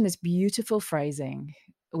mentioned this beautiful phrasing,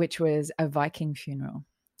 which was a Viking funeral.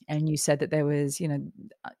 And you said that there was, you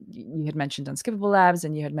had mentioned UnSkippable Labs,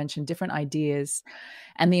 and you had mentioned different ideas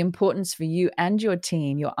and the importance for you and your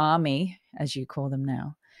team, your army, as you call them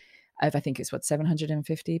now, of, I think it's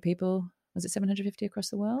 750 people. Was it 750 across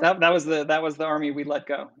the world? That was the army we let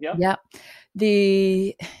go. Yep. Yeah.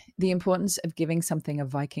 The importance of giving something a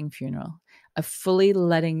Viking funeral, of fully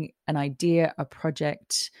letting an idea, a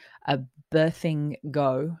project, a birthing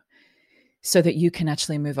go, so that you can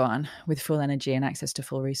actually move on with full energy and access to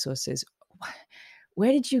full resources.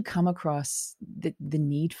 Where did you come across the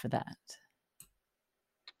need for that?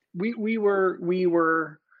 We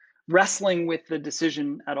were wrestling with the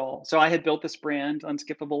decision at all. So I had built this brand,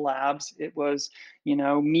 UnSkippable Labs. It was,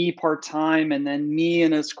 me part-time, and then me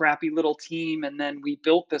and a scrappy little team. And then we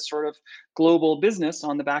built this sort of global business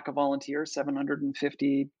on the back of volunteers,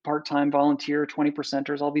 750 part-time volunteer, 20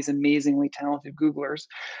 percenters, all these amazingly talented Googlers.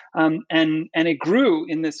 And it grew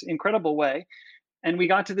in this incredible way. And we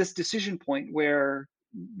got to this decision point where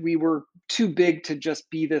we were too big to just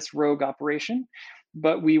be this rogue operation,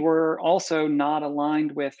 but we were also not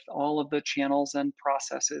aligned with all of the channels and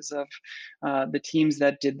processes of the teams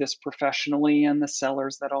that did this professionally and the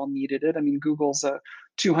sellers that all needed it. I mean, Google's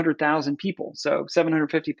 200,000 people, so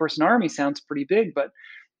 750 person army sounds pretty big, but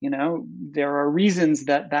there are reasons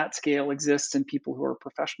that that scale exists and people who are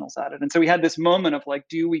professionals at it. And so we had this moment of like,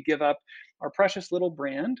 do we give up our precious little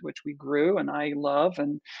brand, which we grew and I love,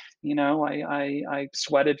 and I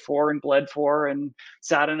sweated for and bled for and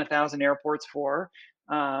sat in 1,000 airports for,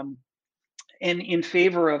 um, and in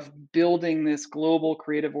favor of building this global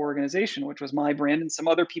creative organization, which was my brand and some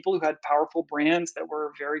other people who had powerful brands that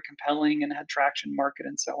were very compelling and had traction market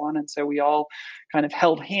and so on. And so we all kind of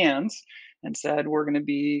held hands and said, we're going to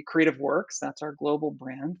be Creative Works. That's our global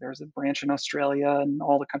brand. There's a branch in Australia and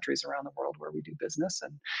all the countries around the world where we do business.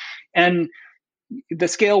 And the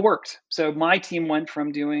scale worked. So my team went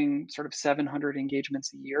from doing sort of 700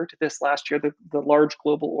 engagements a year to this last year, the large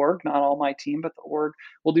global org, not all my team, but the org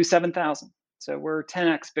will do 7,000. So we're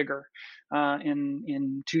 10x bigger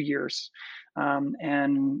in 2 years.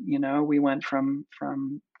 And we went from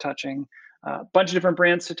touching a bunch of different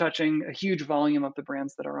brands to touching a huge volume of the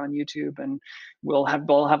brands that are on YouTube, and we'll have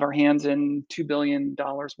our hands in $2 billion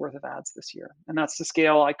worth of ads this year. And that's the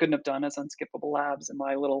scale I couldn't have done as UnSkippable Labs and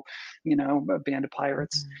my little, band of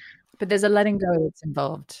pirates. But there's a letting go that's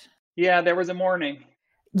involved. Yeah, there was a mourning.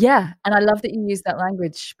 Yeah, and I love that you use that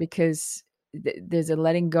language, because there's a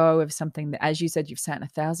letting go of something that, as you said, you've sat in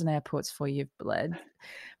 1,000 airports for, you've bled,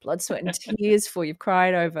 blood, sweat, and tears for, you've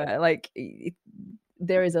cried over. Like,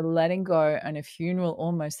 there is a letting go and a funeral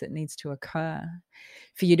almost that needs to occur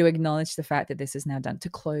for you to acknowledge the fact that this is now done, to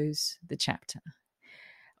close the chapter.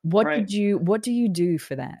 What do you do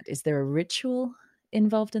for that? Is there a ritual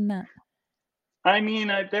involved in that? I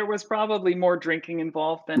mean, there was probably more drinking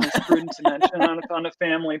involved than is prudent to mention on a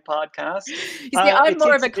family podcast. You see, I'm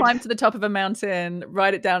more of a climb to the top of a mountain,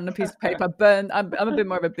 write it down on a piece of paper, burn. I'm a bit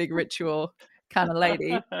more of a big ritual kind of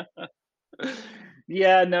lady.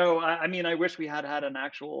 Yeah, no, I mean, I wish we had an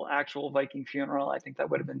actual Viking funeral. I think that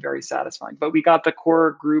would have been very satisfying. But we got the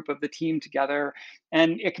core group of the team together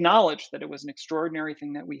and acknowledged that it was an extraordinary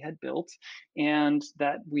thing that we had built, and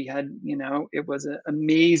that we had, it was an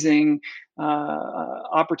amazing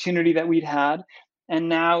opportunity that we'd had. And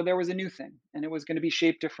now there was a new thing, and it was going to be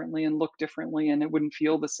shaped differently and look differently, and it wouldn't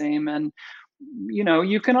feel the same. And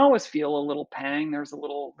you can always feel a little pang. There's a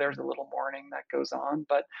little mourning that goes on,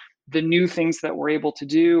 but the new things that we're able to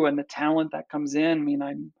do and the talent that comes in. I mean,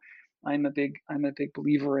 I'm a big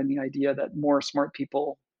believer in the idea that more smart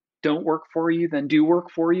people don't work for you than do work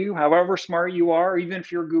for you, however smart you are, even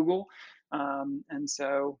if you're Google. And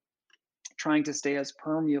so trying to stay as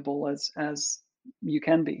permeable as you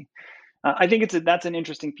can be. I think that's an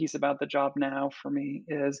interesting piece about the job now for me,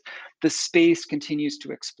 is the space continues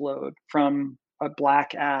to explode from a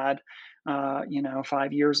black ad,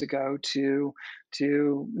 5 years ago to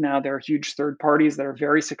now there are huge third parties that are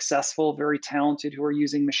very successful, very talented, who are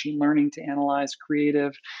using machine learning to analyze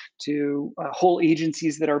creative, to whole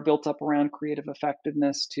agencies that are built up around creative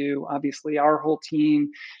effectiveness, to obviously our whole team,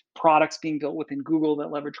 products being built within Google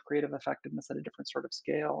that leverage creative effectiveness at a different sort of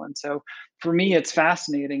scale. And so for me, it's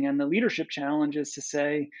fascinating. And the leadership challenge is to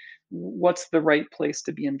say, what's the right place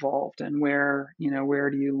to be involved, and where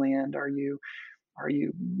do you land? Are you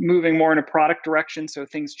moving more in a product direction, so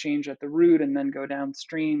things change at the root and then go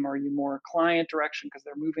downstream? Are you more client direction because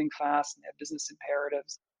they're moving fast and they have business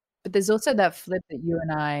imperatives? But there's also that flip that you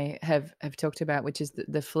and I have talked about, which is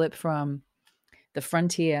the flip from the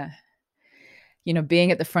frontier,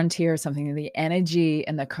 being at the frontier of something, the energy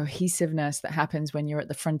and the cohesiveness that happens when you're at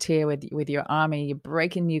the frontier with your army, you're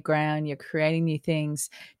breaking new ground, you're creating new things,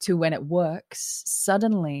 to when it works,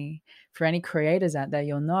 suddenly, for any creators out there,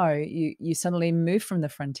 you'll know, you suddenly move from the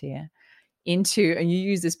frontier into, and you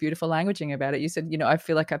use this beautiful languaging about it. You said, I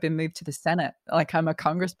feel like I've been moved to the Senate, like I'm a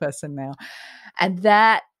congressperson now. And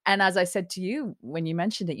as I said to you, when you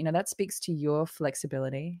mentioned it, that speaks to your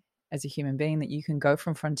flexibility as a human being, that you can go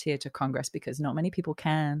from frontier to Congress, because not many people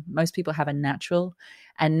can. Most people have a natural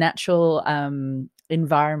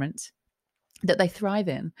environment that they thrive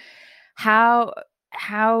in. How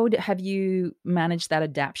have you managed that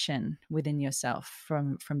adaptation within yourself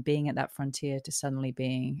from being at that frontier to suddenly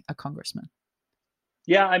being a congressman?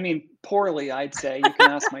 Yeah, I mean, poorly, I'd say. You can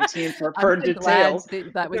ask my team I'm for so glad details.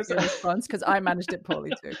 that was Because your response, because I managed it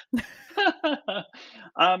poorly too.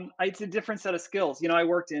 It's a different set of skills. I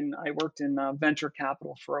worked in venture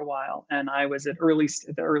capital for a while, and I was at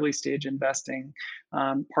the early stage investing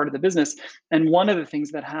part of the business. And one of the things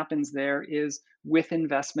that happens there is with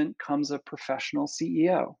investment comes a professional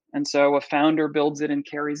CEO, and so a founder builds it and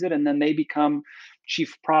carries it, and then they become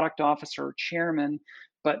chief product officer or chairman.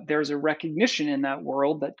 But there's a recognition in that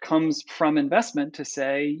world that comes from investment to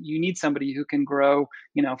say you need somebody who can grow,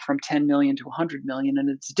 from 10 million to 100 million, and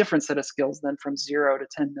it's a different set of skills than from 0 to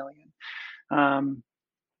 10 million. um,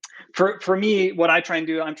 for me, what I try and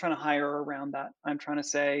do, I'm trying to hire around that. I'm trying to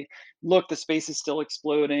say, look, the space is still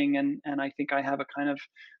exploding, and I think I have a kind of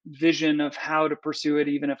vision of how to pursue it,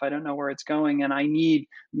 even if I don't know where it's going. And I need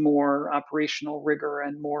more operational rigor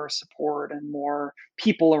and more support and more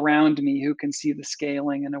people around me who can see the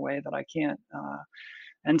scaling in a way that I can't.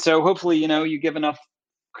 And so hopefully, you give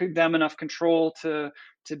them enough control to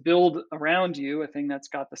build around you a thing that's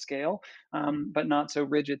got the scale, but not so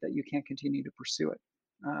rigid that you can't continue to pursue it.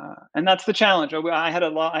 And that's the challenge. I had a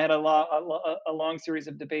long series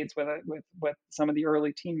of debates with some of the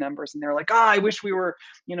early team members, and they're like, "Ah, I wish we were,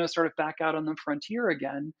 sort of back out on the frontier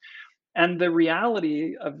again." And the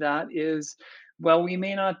reality of that is, well, we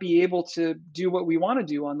may not be able to do what we want to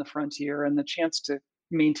do on the frontier, and the chance to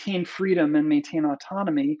maintain freedom and maintain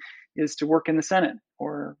autonomy is to work in the Senate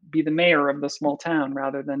or be the mayor of the small town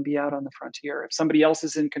rather than be out on the frontier. If somebody else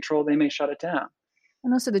is in control, they may shut it down.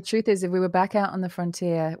 And also the truth is, if we were back out on the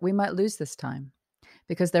frontier, we might lose this time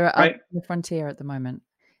because there are others Right? on the frontier at the moment.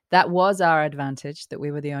 That was our advantage, that we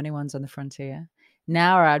were the only ones on the frontier.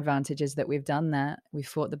 Now our advantage is that we've done that. We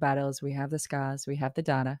fought the battles. We have the scars. We have the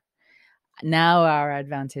data. Now our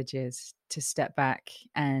advantage is to step back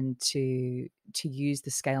and to use the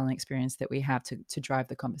scale and experience that we have to drive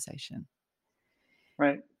the conversation.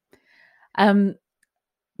 Right.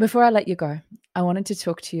 Before I let you go, I wanted to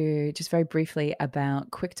talk to you just very briefly about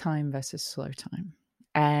quick time versus slow time.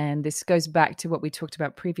 And this goes back to what we talked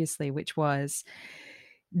about previously, which was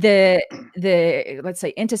the let's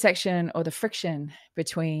say intersection or the friction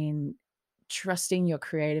between trusting your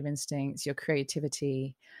creative instincts, your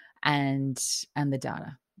creativity, and the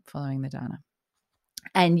data, following the data.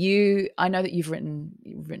 And I know that you've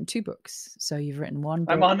written 2 books. So you've written one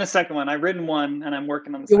book. I'm on the second one. I've written one, and I'm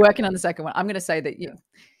working on the You're second working one. on the second one. I'm going to say that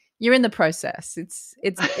you're in the process. It's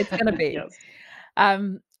going to be. Yes.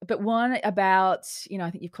 But one about, I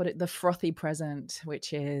think you've called it the frothy present,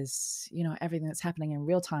 which is, everything that's happening in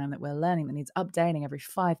real time that we're learning that needs updating every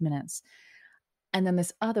 5 minutes. And then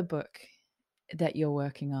this other book that you're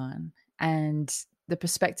working on, and the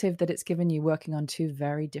perspective that it's given you working on 2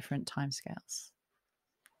 very different timescales.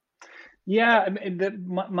 Yeah, I mean,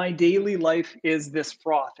 my daily life is this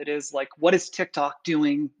froth. It is like, what is TikTok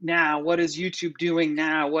doing now? What is YouTube doing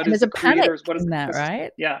now? What And is there's a the panic creators? What is in the that, ecosystem?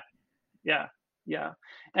 right? Yeah, yeah, yeah.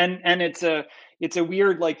 And it's a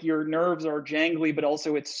weird, like, your nerves are jangly, but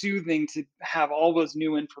also it's soothing to have all those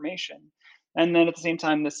new information. And then at the same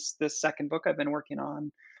time, this second book I've been working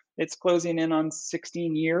on, it's closing in on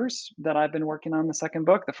 16 years that I've been working on the second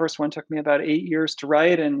book. The first one took me about 8 years to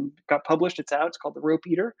write and got published. It's out. It's called The Rope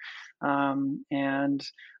Eater. And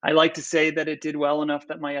I like to say that it did well enough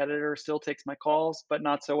that my editor still takes my calls, but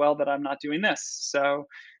not so well that I'm not doing this. So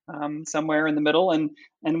somewhere in the middle.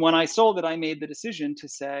 And when I sold it, I made the decision to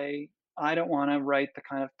say, I don't want to write the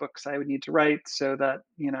kind of books I would need to write so that,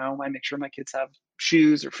 I make sure my kids have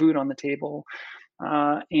shoes or food on the table.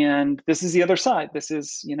 And this is the other side. This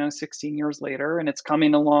is, 16 years later, and it's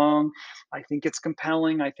coming along. I think it's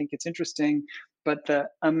compelling. I think it's interesting. But the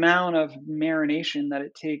amount of marination that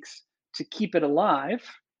it takes to keep it alive,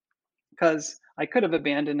 because I could have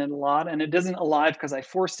abandoned it a lot, and it isn't alive because I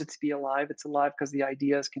forced it to be alive. It's alive because the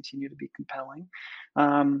ideas continue to be compelling.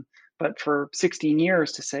 But for 16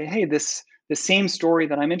 years to say, hey, the same story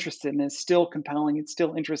that I'm interested in is still compelling. It's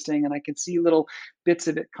still interesting, and I can see little bits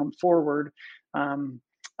of it come forward.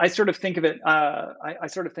 I sort of think of it. I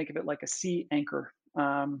sort of think of it like a sea anchor.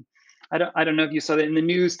 I don't know if you saw that in the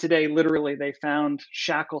news today. Literally, they found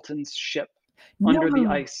Shackleton's ship under the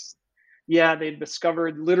No. ice. Yeah, they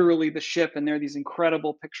discovered literally the ship, and there are these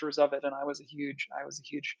incredible pictures of it. And I was a huge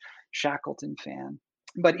Shackleton fan.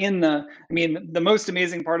 But the most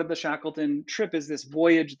amazing part of the Shackleton trip is this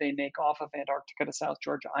voyage they make off of Antarctica to South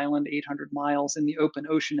Georgia Island, 800 miles in the open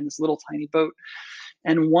ocean in this little tiny boat.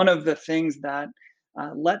 And one of the things that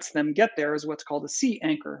lets them get there is what's called a sea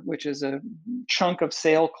anchor, which is a chunk of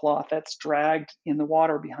sailcloth that's dragged in the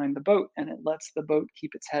water behind the boat, and it lets the boat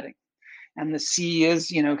keep its heading. And the sea is,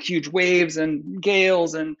 huge waves and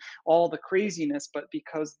gales and all the craziness, but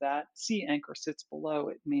because that sea anchor sits below,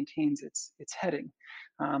 it maintains its heading.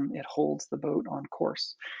 It holds the boat on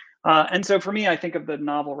course. And so for me, I think of the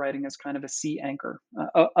novel writing as kind of a sea anchor,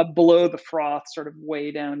 below the froth, sort of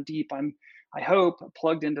way down deep. I hope,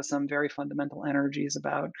 plugged into some very fundamental energies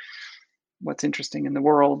about what's interesting in the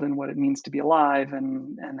world and what it means to be alive,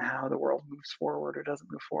 and how the world moves forward or doesn't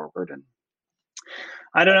move forward. And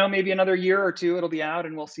I don't know, maybe another year or two it'll be out,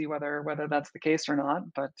 and we'll see whether that's the case or not.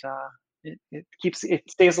 But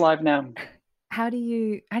it stays alive now. How do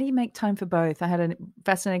you make time for both? I had a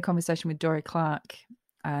fascinating conversation with Dory Clark,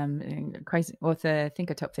 crazy author,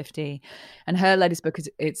 Thinker Top 50, and her latest book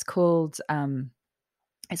it's called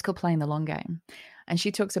Playing the Long Game. And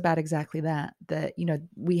she talks about exactly that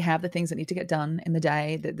we have the things that need to get done in the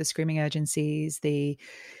day, the screaming urgencies, the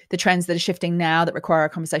trends that are shifting now that require a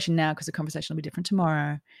conversation now because the conversation will be different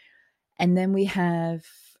tomorrow. And then we have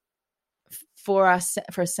for a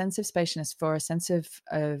sense of spaciousness, for a sense of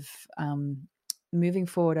moving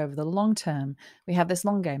forward over the long term, we have this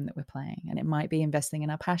long game that we're playing, and it might be investing in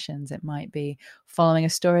our passions. It might be following a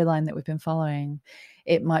storyline that we've been following.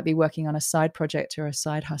 It might be working on a side project or a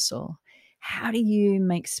side hustle. How do you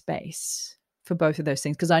make space for both of those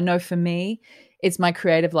things? Because I know for me, it's my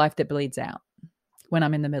creative life that bleeds out when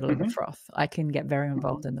I'm in the middle of the froth. I can get very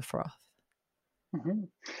involved in the froth. I'm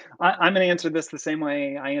going to answer this the same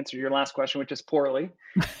way I answered your last question, which is poorly.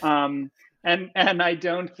 And I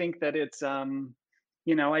don't think that it's I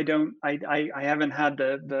haven't had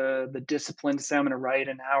the discipline to say I'm going to write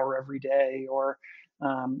an hour every day or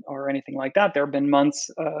anything like that. There have been months,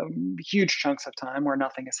 huge chunks of time where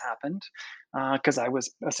nothing has happened because I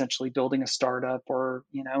was essentially building a startup or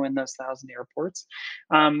in those 1,000 airports.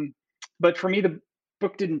 But for me, the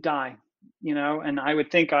book didn't die. And I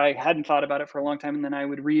would think I hadn't thought about it for a long time, and then I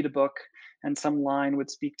would read a book and some line would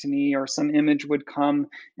speak to me or some image would come,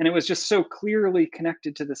 and it was just so clearly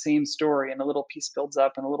connected to the same story, and a little piece builds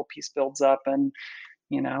up and a little piece builds up, and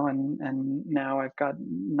and now I've got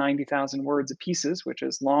 90,000 words of pieces, which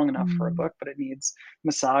is long enough for a book, but it needs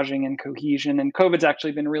massaging and cohesion, and COVID's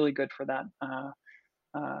actually been really good for that.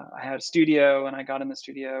 I had a studio, and I got in the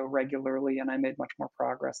studio regularly, and I made much more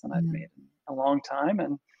progress than I've made in a long time.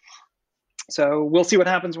 And so we'll see what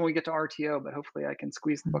happens when we get to RTO, but hopefully I can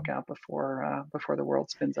squeeze the book out before the world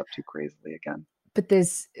spins up too crazily again. But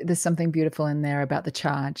there's something beautiful in there about the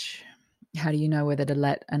charge. How do you know whether to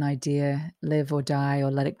let an idea live or die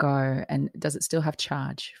or let it go? And does it still have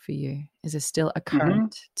charge for you? Is there still a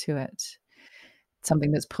current to it?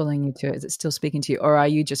 Something that's pulling you to it? Is it still speaking to you? Or are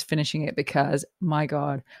you just finishing it because, my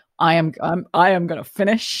God, I am going to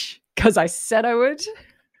finish because I said I would?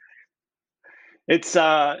 It's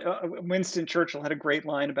Winston Churchill had a great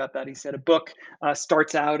line about that. He said, a book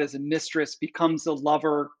starts out as a mistress, becomes a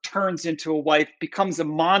lover, turns into a wife, becomes a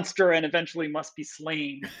monster, and eventually must be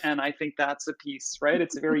slain. And I think that's a piece, right?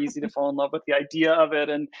 It's very easy to fall in love with the idea of it.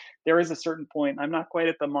 And there is a certain point. I'm not quite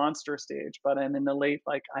at the monster stage, but I'm in the late,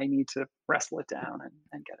 I need to wrestle it down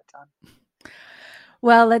and get it done.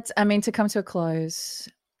 Well, to come to a close,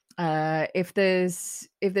 if there's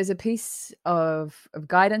a piece of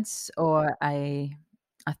guidance or a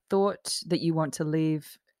thought that you want to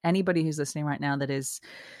leave anybody who's listening right now that is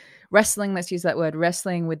wrestling, let's use that word,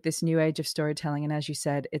 wrestling with this new age of storytelling, and as you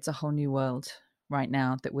said, it's a whole new world right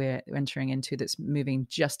now that we're entering into that's moving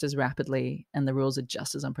just as rapidly and the rules are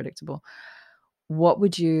just as unpredictable. What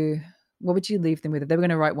would you leave them with if they were going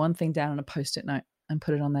to write one thing down on a Post-it note and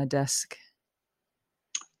put it on their desk?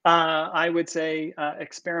 I would say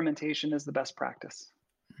experimentation is the best practice.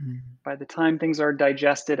 By the time things are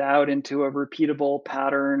digested out into a repeatable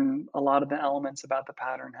pattern, a lot of the elements about the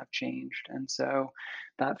pattern have changed. And so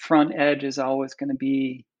that front edge is always going to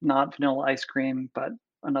be not vanilla ice cream, but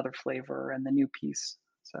another flavor and the new piece.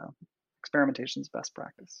 So experimentation is best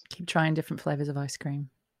practice. Keep trying different flavors of ice cream.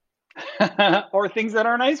 Or things that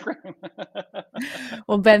aren't ice cream.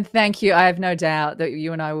 Well, Ben, thank you. I have no doubt that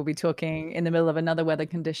you and I will be talking in the middle of another weather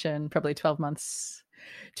condition, probably 12 months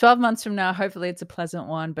from now. Hopefully it's a pleasant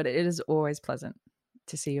one, but it is always pleasant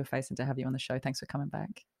to see your face and to have you on the show. Thanks for coming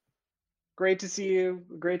back. Great to see you.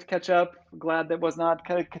 Great to catch up. Glad that was not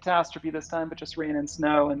a catastrophe this time, but just rain and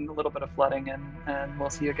snow and a little bit of flooding, and we'll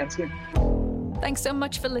see you again soon. Thanks so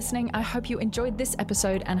much for listening. I hope you enjoyed this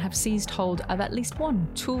episode and have seized hold of at least one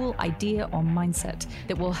tool, idea, or mindset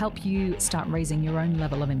that will help you start raising your own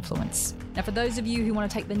level of influence. Now, for those of you who want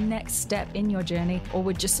to take the next step in your journey or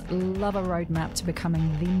would just love a roadmap to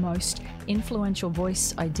becoming the most influential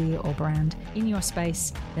voice, idea, or brand in your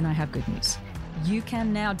space, then I have good news. You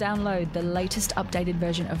can now download the latest updated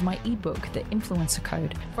version of my ebook, The Influencer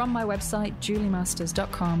Code, from my website,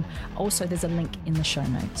 juliemasters.com. Also, there's a link in the show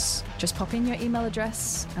notes. Just pop in your email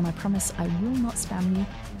address, and I promise I will not spam you,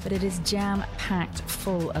 but it is jam-packed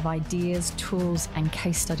full of ideas, tools, and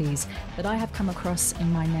case studies that I have come across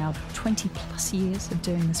in my now 20 plus years of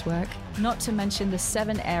doing this work. Not to mention the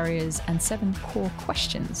 7 areas and 7 core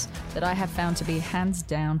questions that I have found to be hands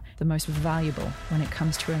down the most valuable when it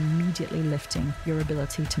comes to immediately lifting your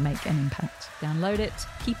ability to make an impact. Download it,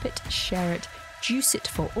 keep it, share it, juice it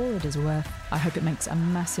for all it is worth. I hope it makes a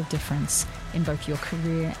massive difference in both your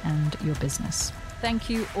career and your business. Thank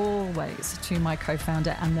you always to my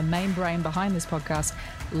co-founder and the main brain behind this podcast,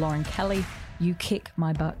 Lauren Kelly. You kick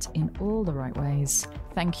my butt in all the right ways.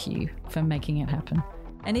 Thank you for making it happen.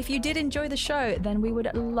 And if you did enjoy the show, then we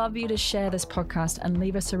would love you to share this podcast and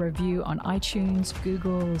leave us a review on iTunes,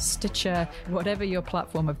 Google, Stitcher, whatever your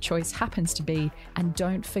platform of choice happens to be. And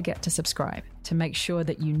don't forget to subscribe to make sure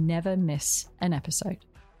that you never miss an episode.